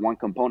on that one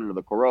component of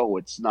the Corojo,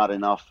 it's not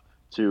enough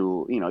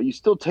to you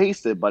still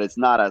taste it, but it's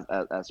not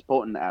as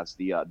potent as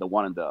the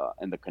one in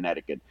the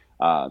Connecticut.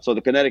 So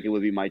the Connecticut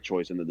would be my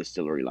choice in the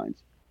distillery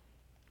lines.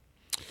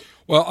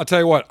 Well, I'll tell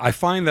you what, I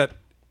find that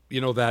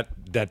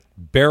that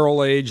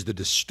barrel age, the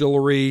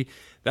distillery.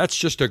 That's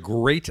just a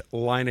great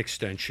line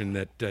extension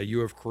that you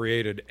have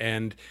created,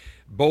 and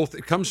both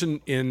it comes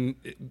in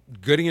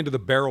getting into the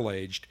barrel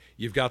aged.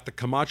 You've got the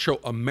Camacho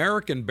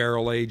American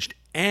barrel aged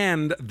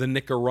and the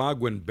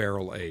Nicaraguan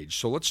barrel aged.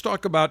 So let's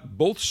talk about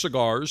both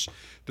cigars,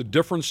 the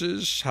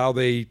differences, how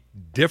they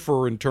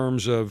differ in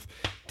terms of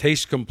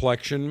taste,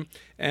 complexion,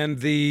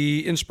 and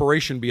the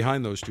inspiration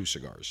behind those two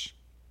cigars.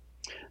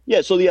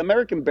 Yeah, so the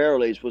American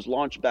barrel aged was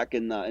launched back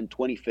in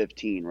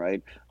 2015,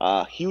 right?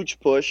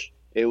 Huge push.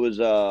 It was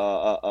it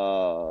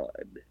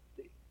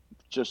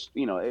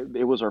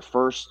was our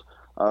first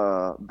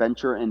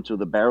venture into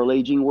the barrel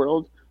aging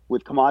world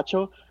with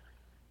Camacho,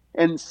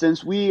 and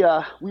since we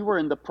were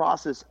in the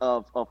process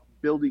of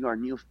building our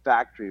new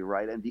factory,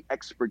 right, and the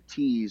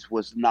expertise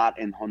was not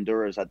in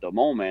Honduras at the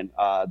moment,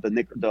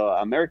 the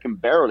American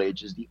barrel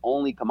age is the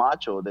only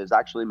Camacho that is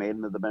actually made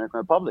in the Dominican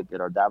Republic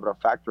at our Davidoff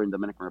factory in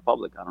Dominican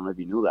Republic. I don't know if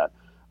you knew that.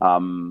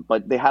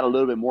 But they had a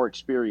little bit more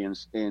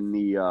experience in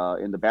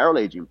the barrel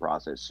aging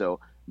process, so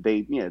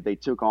they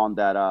took on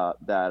that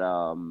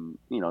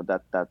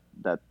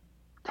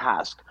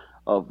task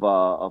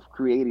of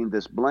creating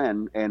this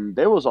blend, and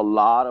there was a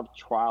lot of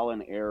trial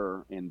and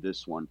error in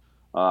this one.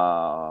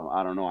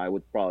 I don't know, I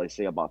would probably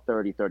say about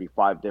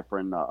 35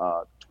 different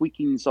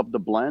tweakings of the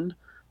blend.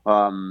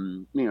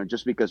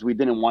 Just because we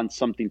didn't want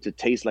something to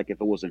taste like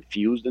if it was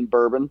infused in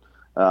bourbon.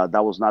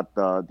 That was not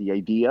the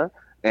idea.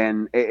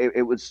 And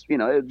it was,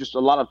 it just a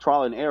lot of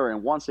trial and error.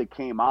 And once it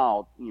came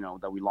out,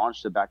 that we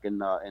launched it back in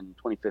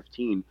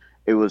 2015,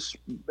 to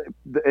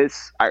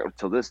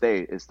this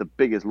day, it's the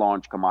biggest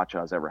launch Camacho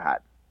has ever had.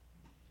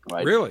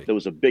 Right? Really? There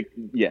was a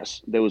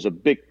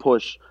big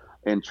push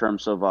in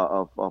terms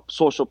of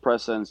social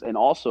presence, and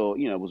also,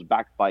 it was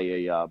backed by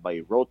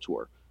a road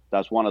tour.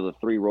 That's one of the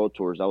 3 road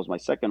tours. That was my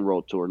second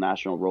road tour,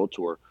 national road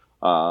tour,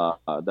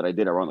 that I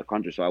did around the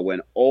country. So I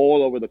went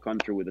all over the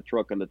country with the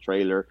truck and the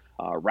trailer,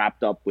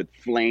 wrapped up with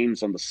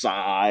flames on the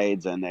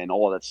sides, and then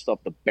all that stuff,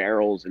 the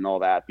barrels and all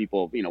that.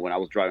 People, when I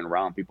was driving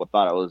around, people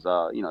thought I was,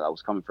 that I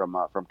was coming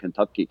from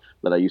Kentucky,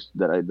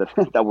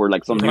 that were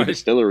like some new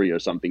distillery or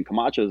something.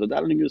 Camacho, is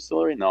that a new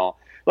distillery? No,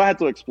 so I had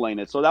to explain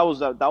it. So that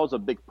was a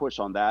big push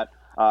on that.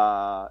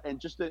 And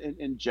just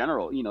in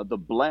general, the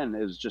blend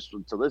is just,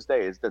 to this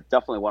day, is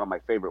definitely one of my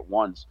favorite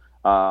ones.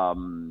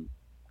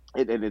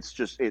 It's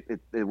just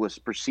it was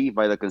perceived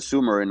by the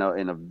consumer in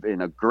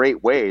a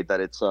great way that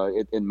it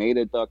made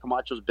it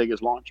Camacho's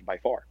biggest launch by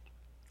far.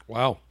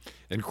 Wow,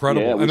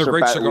 incredible! Yeah, and they're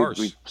great cigars.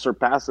 We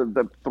surpassed it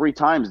 3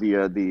 times the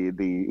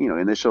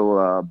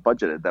initial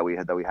budget that we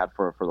had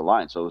for the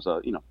line. So it was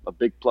a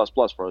big plus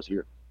for us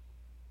here.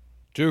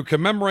 To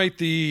commemorate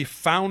the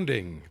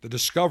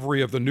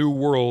discovery of the New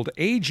World,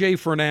 A.J.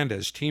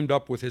 Fernandez teamed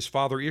up with his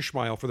father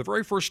Ishmael for the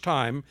very first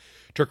time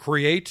to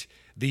create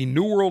the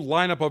New World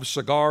lineup of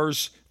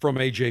cigars from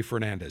A.J.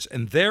 Fernandez.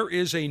 And there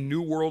is a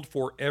New World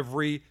for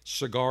every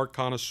cigar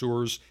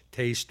connoisseur's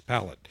taste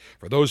palette.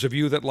 For those of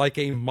you that like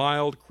a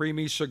mild,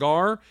 creamy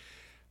cigar,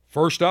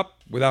 first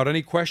up, without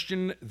any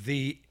question,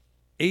 the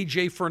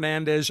A.J.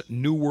 Fernandez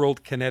New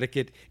World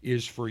Connecticut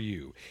is for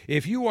you.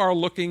 If you are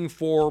looking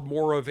for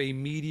more of a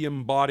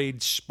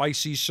medium-bodied,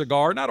 spicy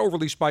cigar, not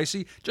overly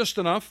spicy, just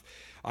enough,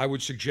 I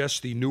would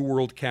suggest the New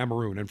World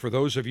Cameroon. And for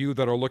those of you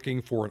that are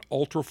looking for an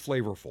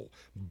ultra-flavorful,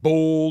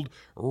 bold,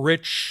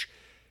 rich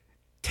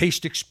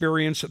taste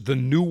experience, the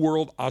New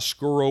World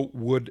Oscuro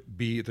would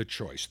be the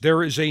choice.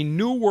 There is a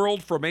New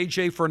World from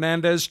A.J.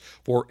 Fernandez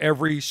for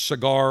every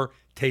cigar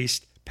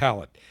taste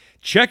palette.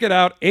 Check it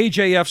out,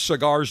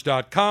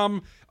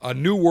 ajfcigars.com, a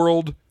new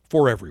world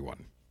for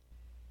everyone.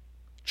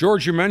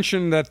 George, you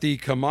mentioned that the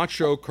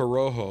Camacho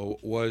Corojo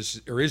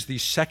is the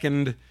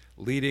second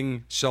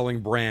leading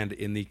selling brand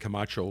in the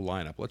Camacho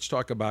lineup. Let's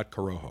talk about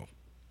Corojo.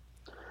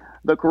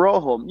 The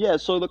Corojo, yeah.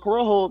 So the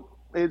Corojo,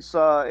 it's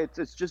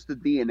just the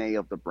DNA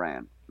of the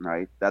brand,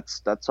 right?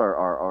 That's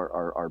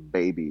our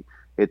baby.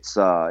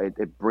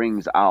 It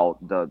brings out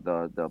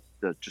the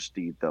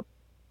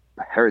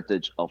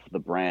heritage of the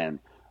brand.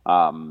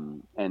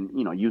 And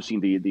using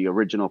the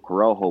original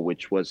Corojo,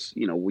 which was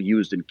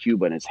used in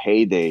Cuba in its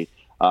heyday,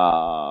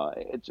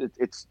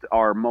 it's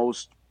our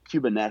most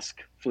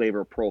Cubanesque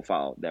flavor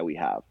profile that we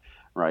have,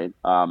 right?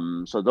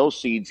 So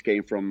those seeds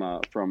came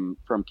from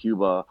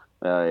Cuba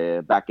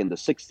back in the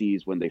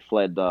 60s when they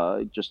fled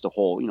just the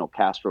whole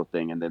Castro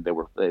thing, and then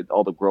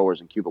all the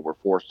growers in Cuba were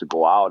forced to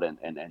go out and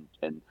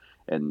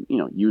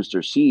use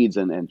their seeds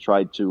and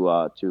try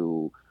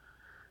to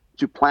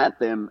plant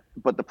them.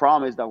 But the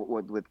problem is that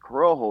with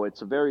Corojo,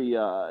 it's a very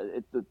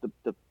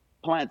the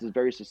plant is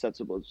very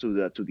susceptible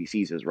to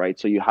diseases, right?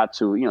 So you had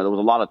to, there was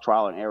a lot of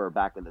trial and error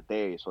back in the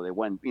day. So they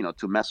went,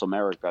 to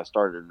Mesoamerica,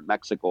 started in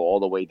Mexico all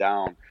the way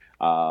down,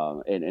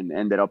 and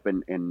ended up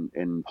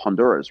in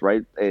Honduras,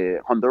 right?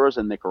 Honduras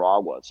and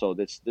Nicaragua. So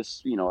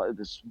this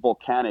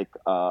volcanic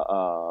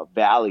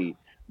valley,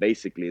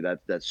 basically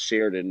that's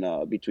shared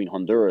in between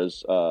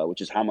Honduras,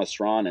 which is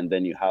Jamastran, and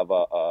then you have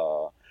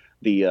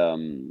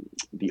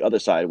the other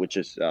side, which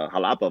is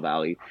Jalapa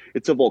Valley.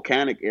 It's a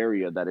volcanic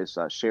area that is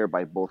shared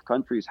by both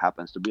countries.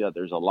 Happens to be that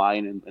there's a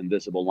line,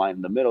 invisible line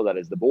in the middle that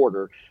is the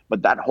border.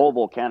 But that whole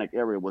volcanic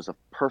area was a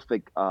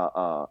perfect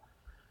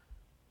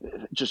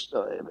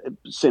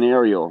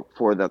scenario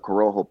for the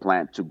Corojo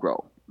plant to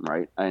grow,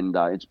 right? And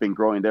it's been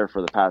growing there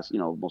for the past,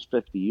 almost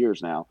 50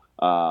 years now.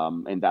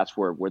 And that's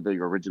where the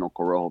original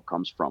Corojo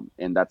comes from.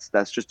 And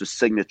that's just a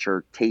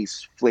signature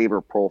taste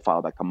flavor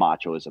profile that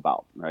Camacho is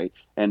about, right?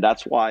 And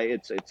that's why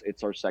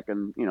it's our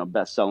second,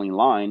 best-selling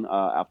line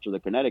after the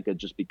Connecticut,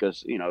 just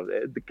because,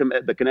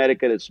 the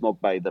Connecticut is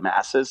smoked by the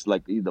masses,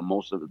 like the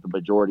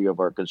majority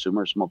of our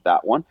consumers smoke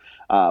that one.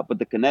 But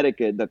the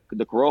Connecticut,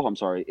 the Corojo, I'm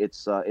sorry,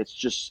 it's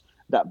just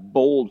that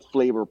bold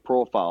flavor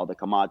profile that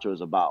Camacho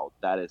is about.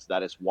 That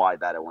is why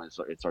that one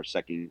it's our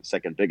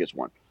second biggest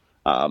one.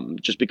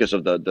 Just because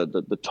of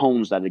the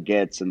tones that it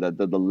gets and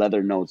the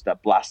leather notes,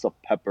 that blast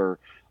of pepper.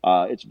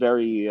 It's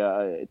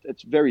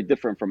very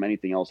different from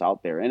anything else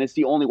out there, and it's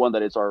the only one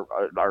that is our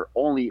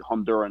only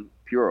Honduran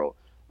Puro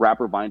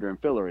wrapper, binder, and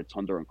filler. It's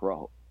Honduran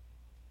Corojo.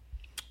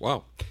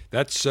 Wow.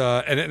 That's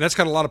and that's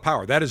got a lot of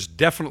power. That is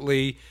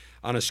definitely,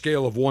 on a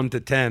scale of 1 to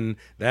 10,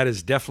 that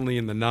is definitely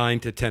in the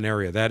 9 to 10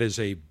 area. That is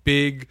a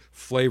big,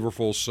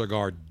 flavorful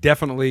cigar,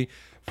 definitely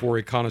for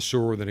a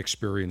connoisseur with an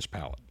experienced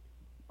palate.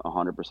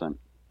 100%.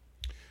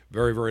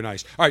 Very, very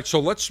nice. All right, so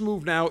let's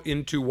move now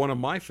into one of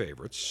my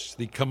favorites,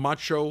 the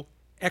Camacho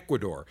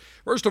Ecuador.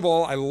 First of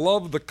all, I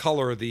love the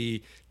color,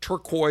 the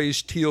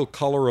turquoise teal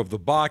color of the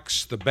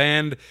box, the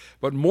band,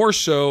 but more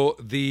so,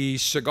 the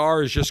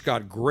cigar has just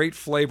got great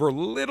flavor, a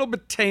little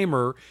bit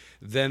tamer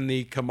than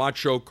the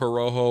Camacho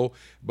Corojo,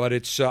 but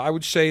it's I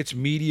would say it's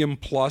medium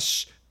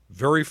plus,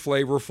 very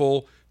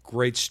flavorful,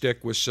 great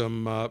stick with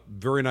some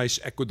very nice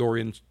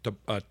Ecuadorian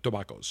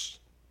tobaccos.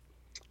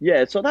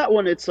 Yeah, so that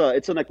one, it's an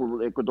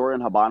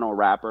Ecuadorian Habano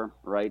wrapper,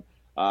 right?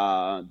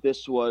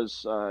 This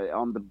was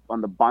on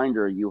the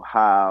binder. You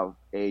have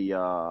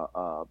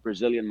a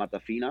Brazilian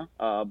Matafina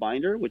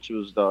binder, which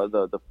was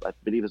the I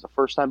believe is the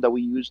first time that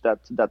we used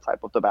that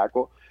type of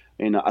tobacco,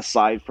 and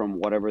aside from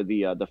whatever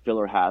the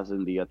filler has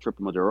in the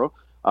Triple Maduro.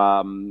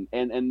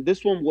 And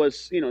this one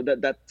was,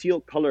 that teal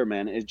color,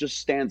 man, it just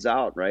stands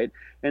out, right?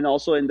 And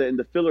also in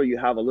the filler, you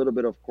have a little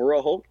bit of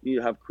Corojo,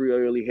 you have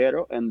Criollo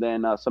Ligero, and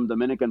then some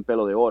Dominican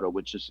Pelo de Oro,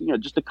 which is,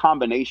 just a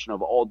combination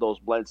of all those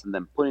blends and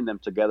then putting them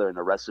together in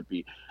a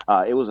recipe.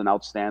 It was an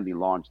outstanding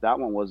launch. That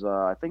one was,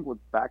 I think,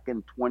 back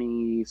in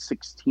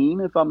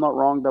 2016, if I'm not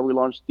wrong, that we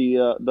launched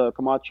the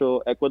Camacho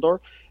Ecuador.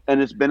 And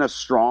it's been a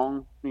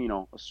strong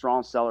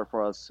seller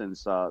for us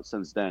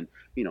since then.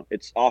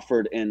 It's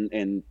offered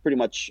in pretty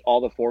much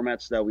all the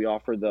formats that we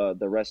offer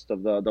the rest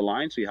of the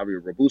line. So you have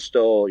your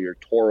Robusto, your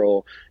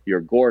Toro,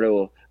 your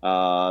Gordo,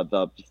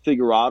 the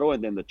Figurado,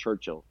 and then the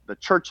Churchill. The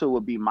Churchill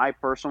would be my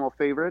personal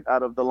favorite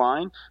out of the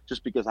line,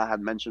 just because I had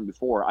mentioned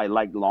before, I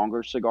like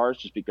longer cigars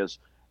just because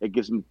it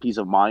gives me peace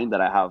of mind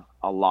that I have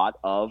a lot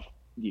of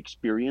the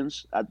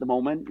experience at the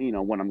moment.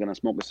 When I'm going to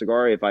smoke a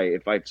cigar, if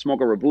I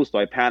smoke a Robusto,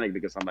 I panic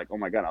because I'm like, oh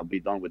my God, I'll be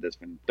done with this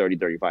in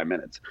 35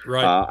 minutes.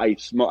 Right.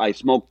 I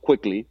smoke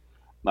quickly.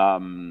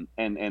 And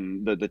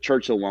the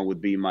Churchill one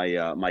would be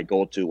my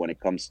go-to when it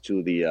comes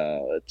to the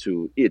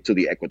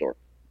Ecuador,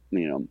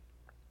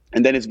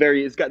 and then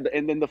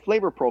and then the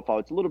flavor profile,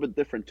 it's a little bit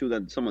different too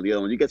than some of the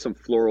other ones. You get some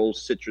floral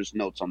citrus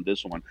notes on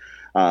this one,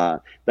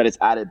 that is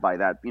added by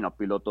that,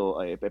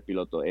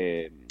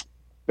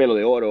 Pelo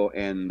de Oro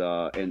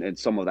and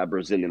some of that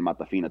Brazilian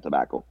Matafina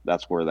tobacco.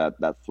 That's where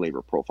that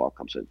flavor profile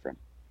comes in from.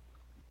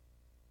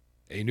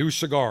 A new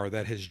cigar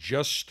that has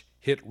just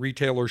hit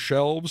retailer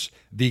shelves,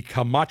 the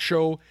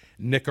Camacho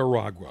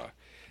Nicaragua.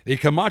 The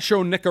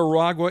Camacho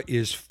Nicaragua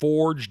is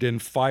forged in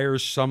fire.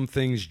 Some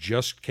things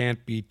just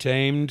can't be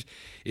tamed.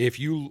 If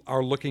you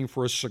are looking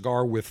for a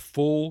cigar with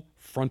full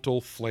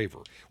frontal flavor,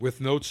 with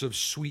notes of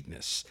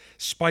sweetness,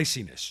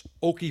 spiciness,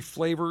 oaky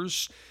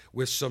flavors,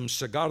 with some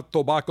cigar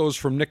tobaccos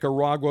from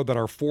Nicaragua that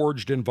are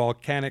forged in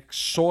volcanic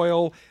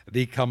soil,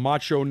 the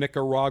Camacho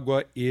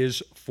Nicaragua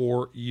is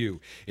for you.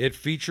 It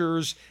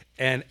features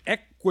an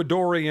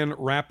Ecuadorian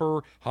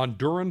wrapper,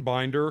 Honduran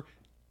binder,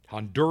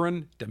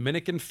 Honduran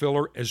Dominican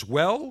filler, as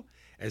well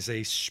as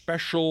a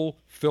special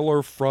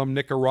filler from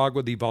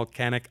Nicaragua, the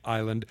volcanic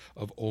island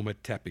of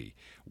Ometepe.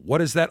 What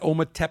does that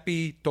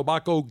Ometepe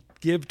tobacco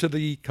give to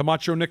the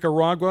Camacho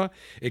Nicaragua?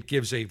 It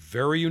gives a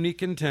very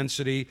unique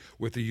intensity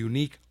with a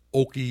unique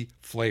oaky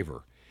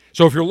flavor.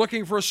 So if you're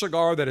looking for a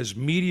cigar that is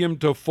medium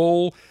to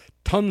full,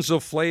 tons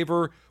of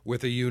flavor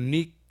with a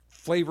unique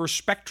flavor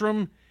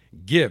spectrum,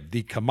 give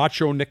the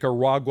Camacho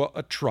Nicaragua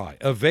a try.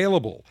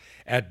 Available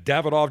at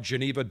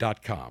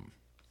davidoffgeneva.com.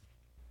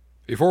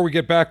 Before we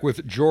get back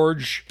with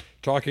George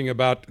talking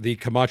about the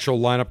Camacho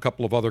lineup, a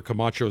couple of other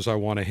Camachos I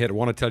want to hit, I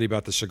want to tell you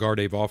about the Cigar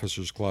Dave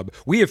Officers Club.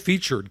 We have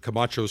featured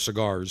Camacho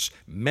cigars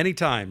many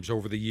times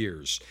over the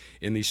years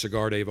in the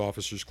Cigar Dave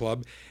Officers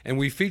Club, and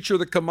we feature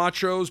the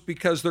Camachos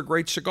because they're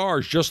great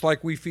cigars, just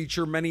like we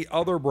feature many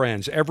other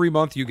brands. Every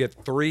month you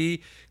get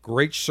 3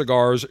 great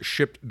cigars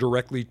shipped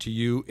directly to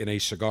you in a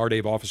Cigar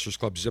Dave Officers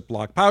Club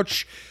Ziploc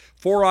pouch.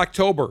 For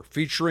October,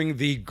 featuring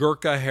the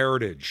Gurkha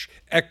Heritage,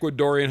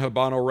 Ecuadorian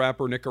Habano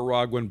wrapper,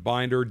 Nicaraguan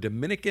binder,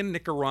 Dominican,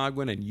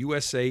 Nicaraguan, and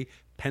USA,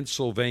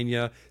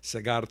 Pennsylvania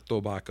cigar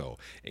tobacco.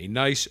 A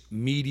nice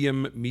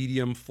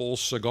medium full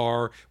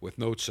cigar with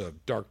notes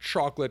of dark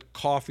chocolate,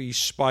 coffee,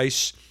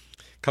 spice.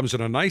 Comes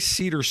in a nice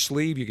cedar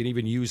sleeve. You can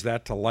even use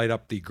that to light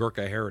up the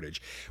Gurkha Heritage.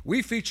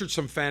 We featured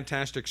some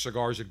fantastic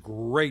cigars at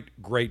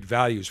great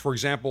values. For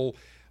example,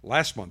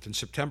 last month in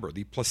September,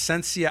 the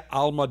Plasencia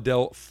Alma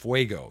del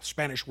Fuego,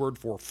 Spanish word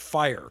for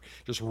fire,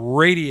 just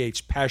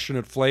radiates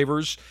passionate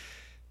flavors.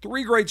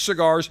 3 great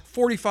cigars,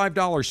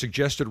 $45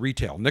 suggested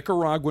retail.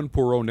 Nicaraguan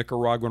Puro,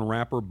 Nicaraguan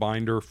wrapper,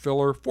 binder,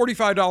 filler,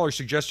 $45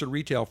 suggested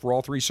retail for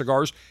all 3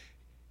 cigars,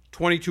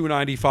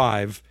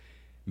 $22.95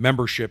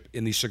 membership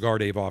in the Cigar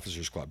Dave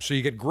Officers Club. So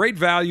you get great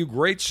value,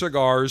 great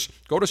cigars.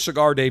 Go to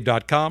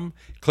cigardave.com,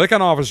 click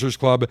on Officers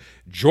Club,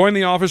 join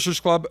the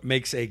Officers Club.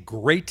 Makes a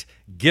great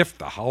gift.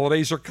 The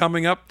holidays are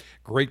coming up.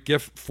 Great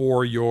gift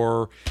for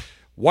your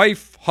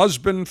wife,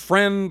 husband,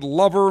 friend,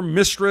 lover,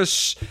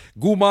 mistress,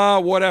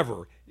 guma,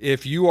 whatever.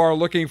 If you are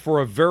looking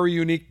for a very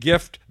unique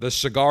gift, the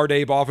Cigar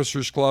Dave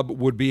Officers Club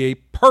would be a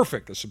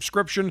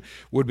subscription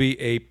would be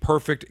a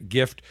perfect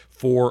gift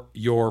for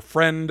your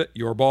friend,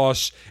 your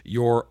boss,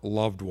 your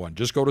loved one.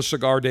 Just go to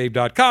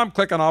cigardave.com,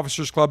 click on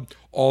Officers Club,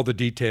 all the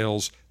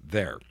details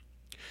there.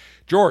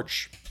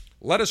 George,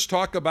 let us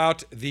talk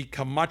about the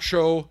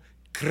Camacho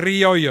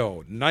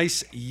Criollo.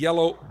 Nice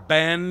yellow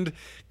band.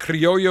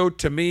 Criollo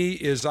to me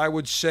is, I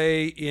would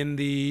say, in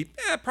the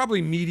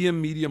probably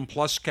medium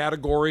plus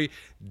category.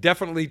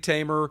 Definitely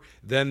tamer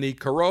than the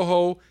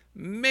Corojo.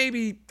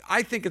 Maybe,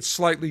 I think it's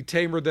slightly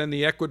tamer than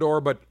the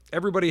Ecuador, but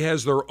everybody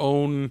has their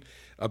own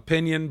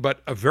opinion,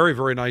 but a very,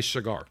 very nice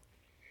cigar.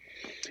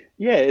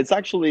 Yeah, it's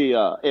actually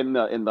in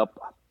the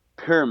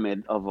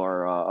pyramid of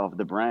our of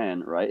the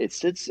brand, right?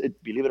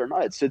 Believe it or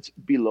not, it sits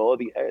below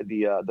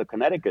the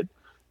Connecticut.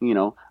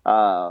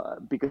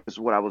 Because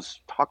what I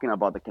was talking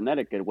about, the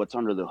Connecticut, what's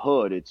under the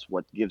hood, it's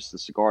what gives the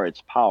cigar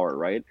its power,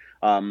 right?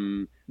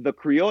 The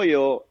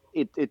Criollo,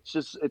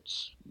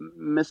 it's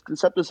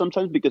misconcepted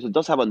sometimes because it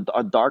does have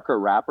a darker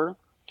wrapper.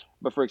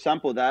 But for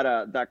example, that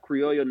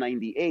Criollo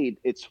 98,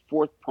 it's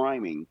fourth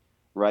priming,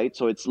 right?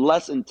 So it's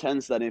less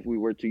intense than if we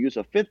were to use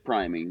a fifth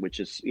priming, which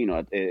is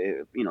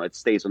it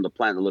stays on the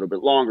plant a little bit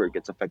longer. It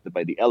gets affected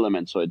by the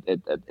elements, so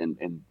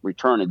in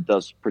return it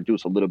does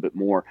produce a little bit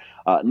more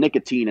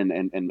nicotine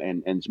and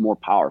it's more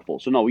powerful.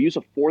 So no, we use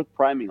a fourth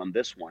priming on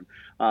this one.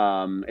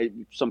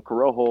 Some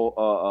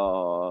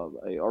Corojo,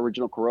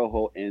 original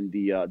Corojo in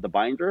the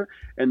binder,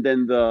 and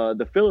then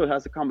the filler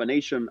has a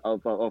combination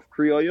of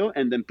Criollo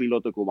and then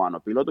Piloto Cubano.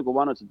 Piloto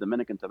Cubano is a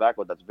Dominican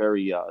tobacco that's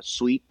very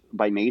sweet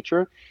by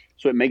nature.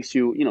 So it makes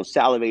you,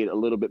 salivate a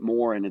little bit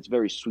more, and it's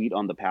very sweet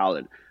on the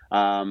palate.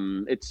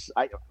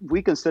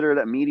 We consider it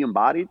a medium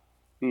bodied.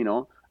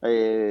 To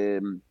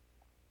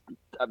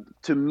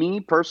me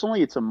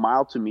personally, it's a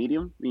mild to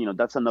medium.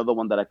 That's another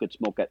one that I could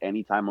smoke at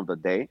any time of the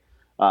day.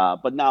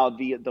 But now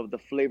the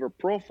flavor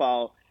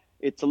profile,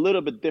 it's a little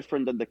bit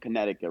different than the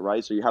Connecticut,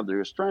 right? So you have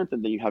your strength,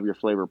 and then you have your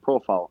flavor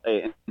profile.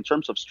 In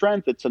terms of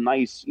strength, it's a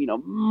nice,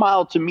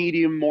 mild to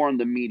medium, more on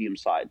the medium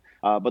side.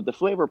 But the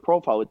flavor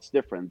profile, it's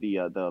different.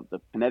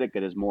 The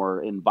Connecticut is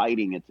more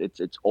inviting.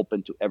 It's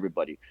open to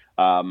everybody.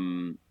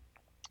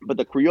 But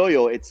the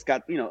Criollo, it's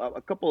got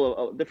a couple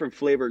of different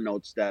flavor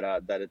notes that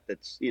are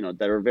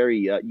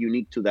very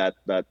unique to that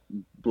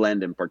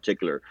blend in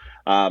particular.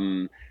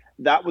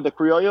 That with the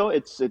Criollo,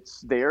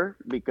 it's there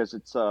because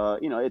it's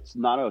it's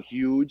not a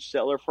huge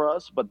seller for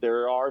us, but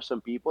there are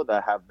some people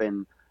that have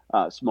been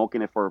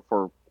smoking it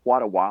for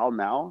quite a while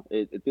now.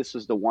 This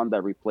is the one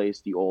that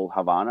replaced the old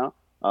Havana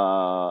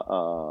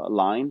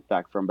line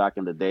back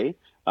in the day.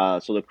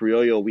 So the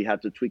Criollo, we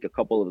had to tweak a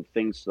couple of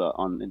things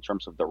in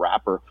terms of the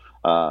wrapper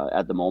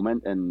at the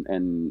moment, and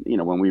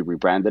when we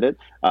rebranded it.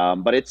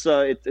 But it's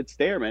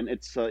there, man.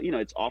 It's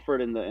it's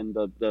offered in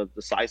the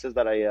sizes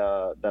that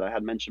I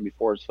had mentioned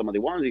before. Some of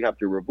the ones you have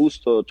the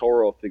Robusto,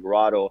 Toro,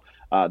 Figurado.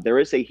 There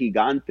is a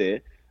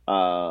Gigante.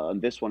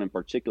 On this one in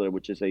particular,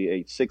 which is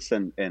a 6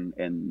 and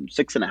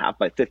 6.5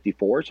 by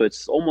 54, so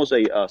it's almost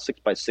a 6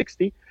 by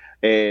 60.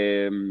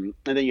 And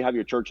then you have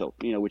your Churchill,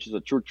 which is a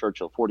true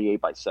Churchill,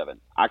 48 by 7.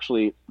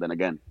 Actually, then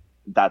again,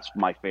 that's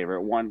my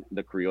favorite one,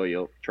 the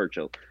Criollo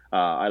Churchill.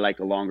 I like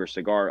a longer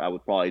cigar. I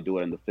would probably do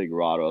it in the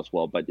Figurado as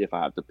well, but if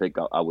I have to pick,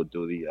 I would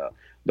do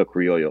the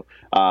Criollo.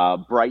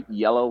 Bright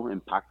yellow,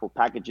 impactful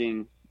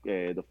packaging.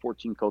 The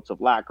 14 coats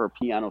of lacquer,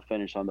 piano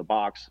finish on the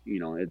box.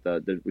 We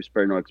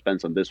spare no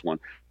expense on this one.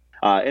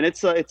 And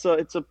it's a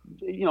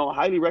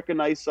highly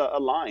recognized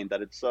line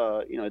that it's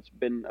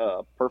been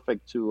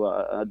perfect to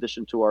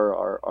addition to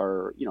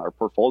our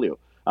portfolio.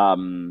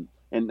 And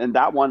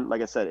that one,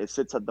 like I said, it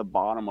sits at the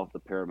bottom of the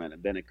pyramid,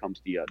 and then it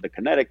comes the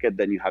Connecticut,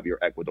 then you have your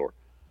Ecuador,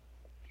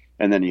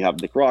 and then you have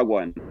Nicaragua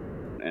and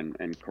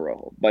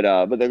Corojo. But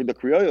the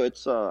Criollo,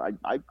 it's I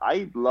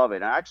love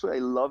it. Actually, I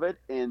love it,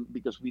 and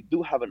because we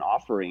do have an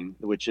offering,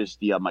 which is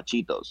the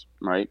Machitos,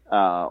 right?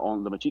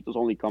 The Machitos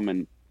only come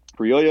in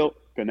Criollo,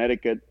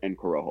 Connecticut, and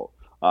Corojo.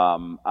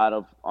 Out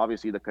of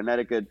obviously the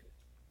Connecticut,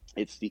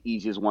 it's the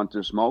easiest one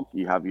to smoke.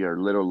 You have your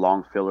little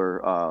long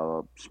filler,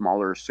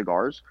 smaller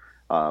cigars,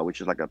 which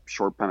is like a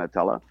short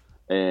panatella,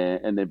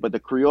 but the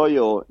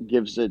Criollo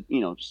gives it,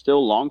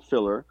 still long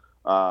filler.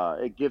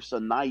 It gives a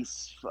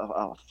nice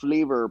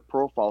flavor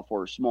profile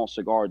for a small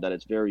cigar that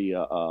it's very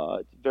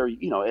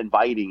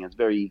inviting. It's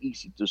very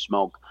easy to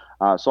smoke.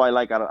 So I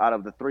like out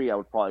of the three, I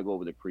would probably go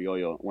with the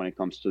Criollo when it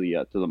comes to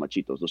the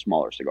Machitos, the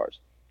smaller cigars.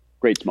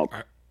 Great smoke.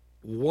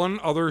 One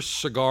other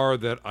cigar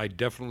that I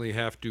definitely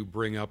have to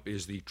bring up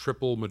is the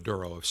Triple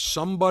Maduro. If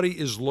somebody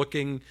is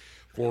looking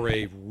for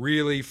a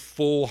really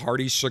full,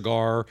 hearty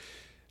cigar,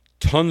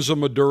 tons of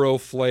Maduro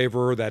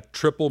flavor, that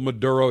Triple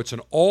Maduro, it's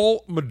an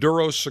all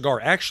Maduro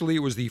cigar. Actually, it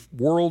was the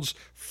world's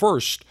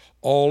first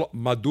all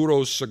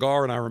Maduro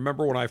cigar, and I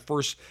remember when I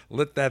first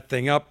lit that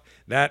thing up,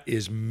 that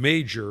is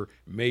major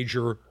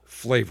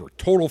flavor,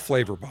 total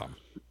flavor bomb.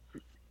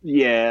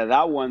 Yeah,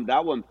 that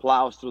one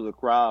plows through the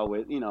crowd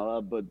with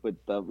but with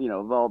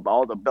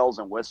all the bells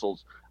and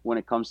whistles when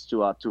it comes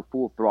to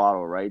full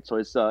throttle, right? So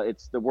it's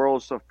the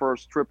world's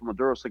first triple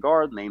Maduro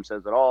cigar. The name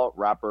says it all.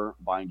 Wrapper,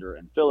 binder,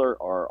 and filler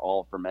are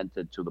all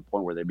fermented to the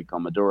point where they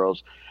become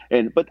Maduros.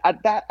 And but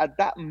at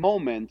that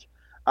moment,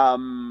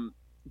 um,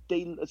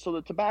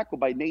 the tobacco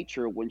by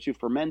nature, once you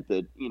ferment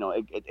it,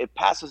 it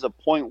passes a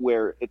point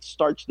where it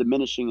starts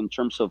diminishing in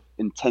terms of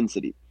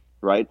intensity,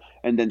 right?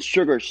 And then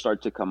sugars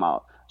start to come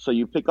out. So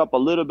you pick up a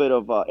little bit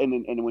of,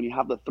 and when you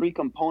have the three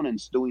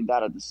components doing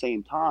that at the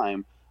same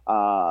time,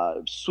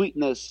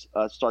 sweetness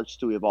starts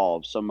to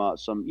evolve. So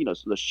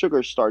the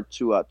sugars start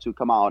to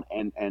come out,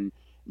 and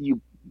you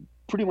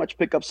pretty much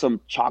pick up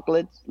some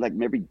chocolate, like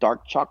maybe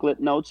dark chocolate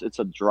notes. It's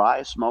a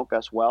dry smoke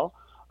as well.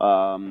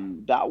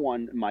 That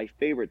one, my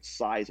favorite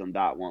size on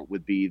that one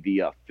would be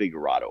the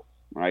Figurado,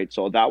 right?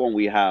 So that one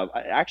we had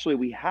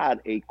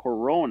a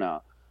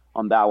Corona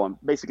on that one.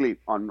 Basically,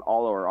 on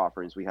all our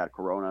offerings, we had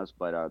Coronas,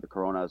 but the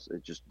Coronas,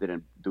 it just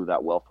didn't do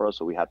that well for us,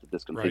 so we had to Right.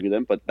 discontinue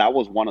them. But that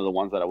was one of the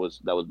ones that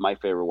was my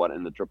favorite one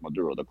in the Triple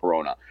Maduro, the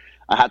Corona.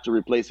 I had to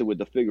replace it with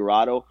the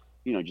Figurado.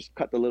 Just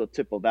cut the little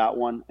tip of that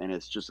one, and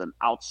it's just an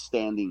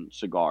outstanding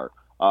cigar.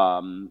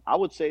 I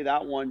would say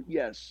that one,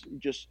 yes,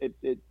 just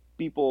it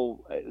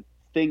people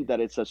think that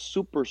it's a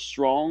super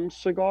strong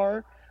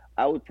cigar.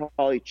 I would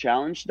probably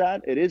challenge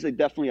that. It is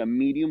definitely a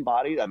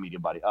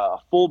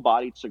full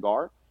bodied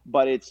cigar,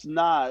 but it's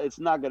not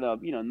gonna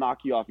knock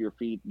you off your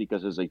feet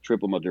because it's a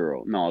triple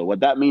Maduro. No, what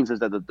that means is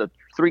that the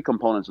three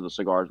components of the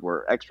cigars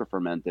were extra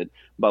fermented.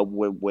 But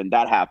when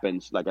that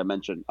happens, like I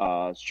mentioned,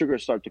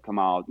 sugars start to come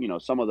out.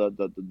 Some of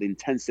the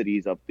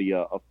intensities of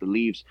the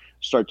leaves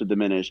start to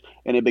diminish,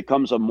 and it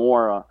becomes a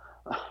more.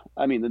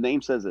 The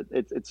name says it.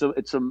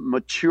 It's a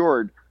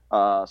matured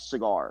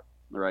cigar,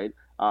 right?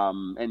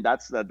 And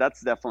that's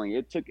definitely.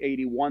 It took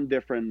 81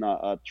 different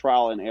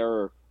trial and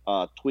error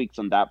tweaks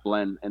on that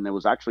blend, and it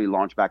was actually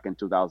launched back in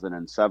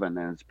 2007,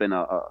 and it's been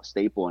a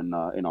staple in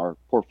our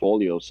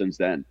portfolio since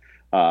then.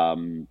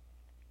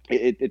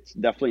 It's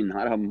definitely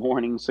not a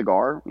morning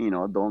cigar.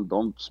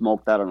 Don't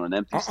smoke that on an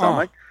empty Uh-uh.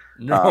 stomach.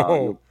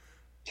 No. You'll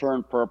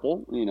turn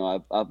purple.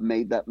 I've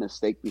made that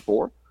mistake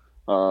before.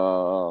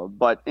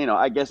 But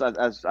I guess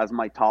as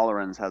my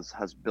tolerance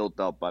has built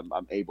up,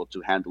 I'm able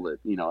to handle it,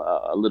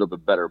 a little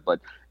bit better.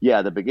 But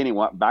yeah, the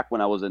beginning, back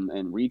when I was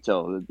in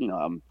retail,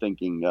 I'm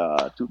thinking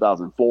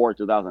 2004,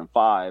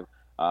 2005,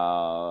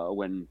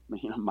 when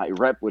my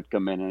rep would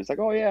come in and it's like,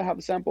 oh yeah, have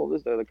a sample. This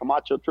is the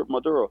Camacho Triple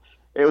Maduro.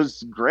 It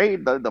was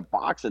great. The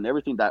box and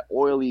everything, that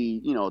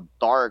oily,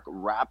 dark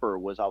wrapper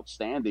was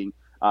outstanding.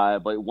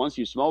 But once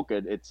you smoke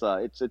it, it's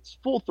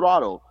full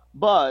throttle.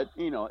 But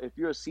if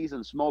you're a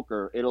seasoned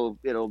smoker, it'll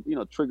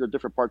trigger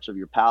different parts of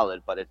your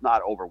palate, but it's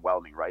not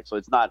overwhelming, right? So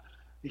it's not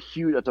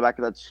huge a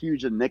tobacco that's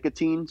huge in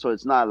nicotine. So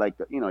it's not like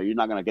you're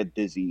not gonna get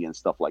dizzy and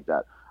stuff like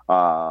that.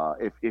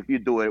 If you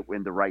do it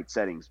in the right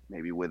settings,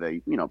 maybe with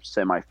a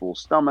semi full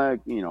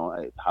stomach,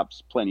 it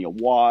has plenty of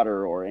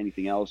water or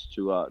anything else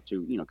to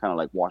kind of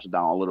like wash it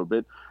down a little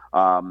bit.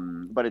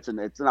 But it's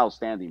an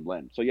outstanding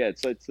blend. So yeah,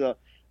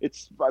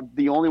 it's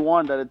the only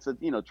one that it's a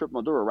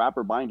triple Maduro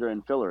wrapper, binder,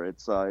 and filler.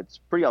 It's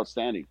pretty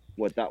outstanding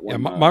what that Yeah,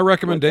 one my what that one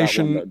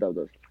recommendation does.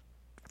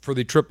 for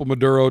the triple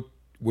Maduro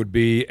would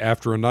be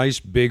after a nice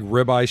big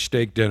ribeye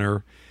steak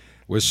dinner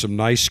with some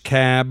nice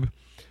cab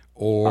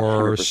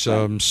or 100%.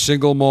 some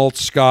single malt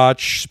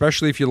scotch,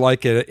 especially if you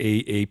like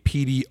a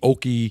peaty,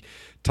 oaky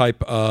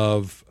type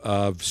of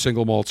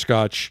single malt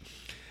scotch.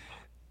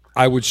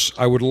 I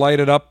would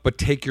light it up, but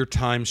take your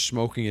time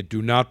smoking it.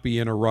 Do not be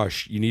in a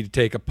rush. You need to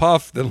take a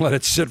puff, then let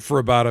it sit for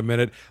about a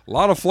minute. A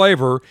lot of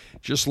flavor,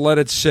 just let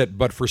it sit.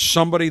 But for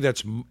somebody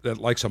that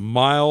likes a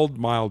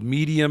mild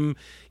medium,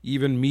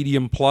 even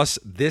medium plus,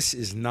 this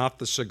is not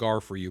the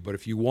cigar for you. But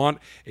if you want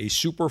a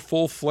super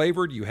full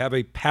flavored, you have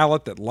a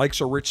palate that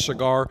likes a rich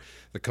cigar,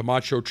 the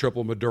Camacho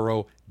Triple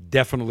Maduro,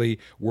 definitely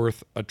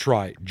worth a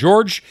try.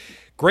 George,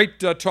 great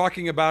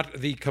talking about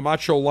the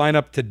Camacho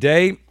lineup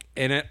today.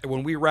 And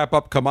when we wrap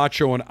up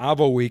Camacho and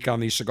Avo Week on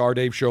the Cigar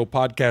Dave Show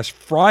podcast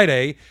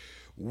Friday,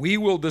 we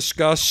will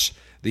discuss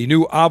the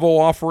new Avo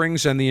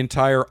offerings and the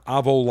entire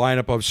Avo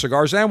lineup of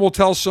cigars, and we'll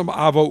tell some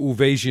Avo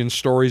Uvasian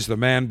stories, the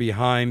man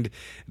behind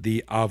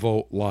the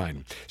Avo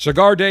line.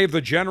 Cigar Dave, the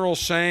General,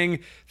 saying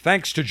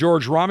thanks to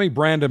George Ramy,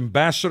 brand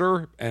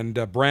ambassador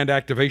and brand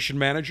activation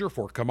manager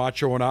for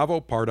Camacho and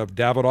Avo, part of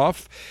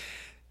Davidoff.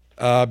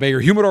 May your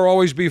humidor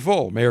always be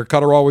full. May your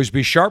cutter always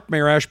be sharp. May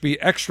your ash be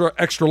extra,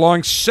 extra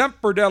long.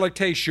 Semper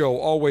Delectatio,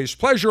 always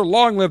pleasure.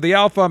 Long live the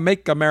Alpha.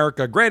 Make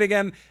America great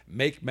again.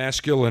 Make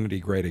masculinity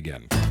great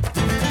again.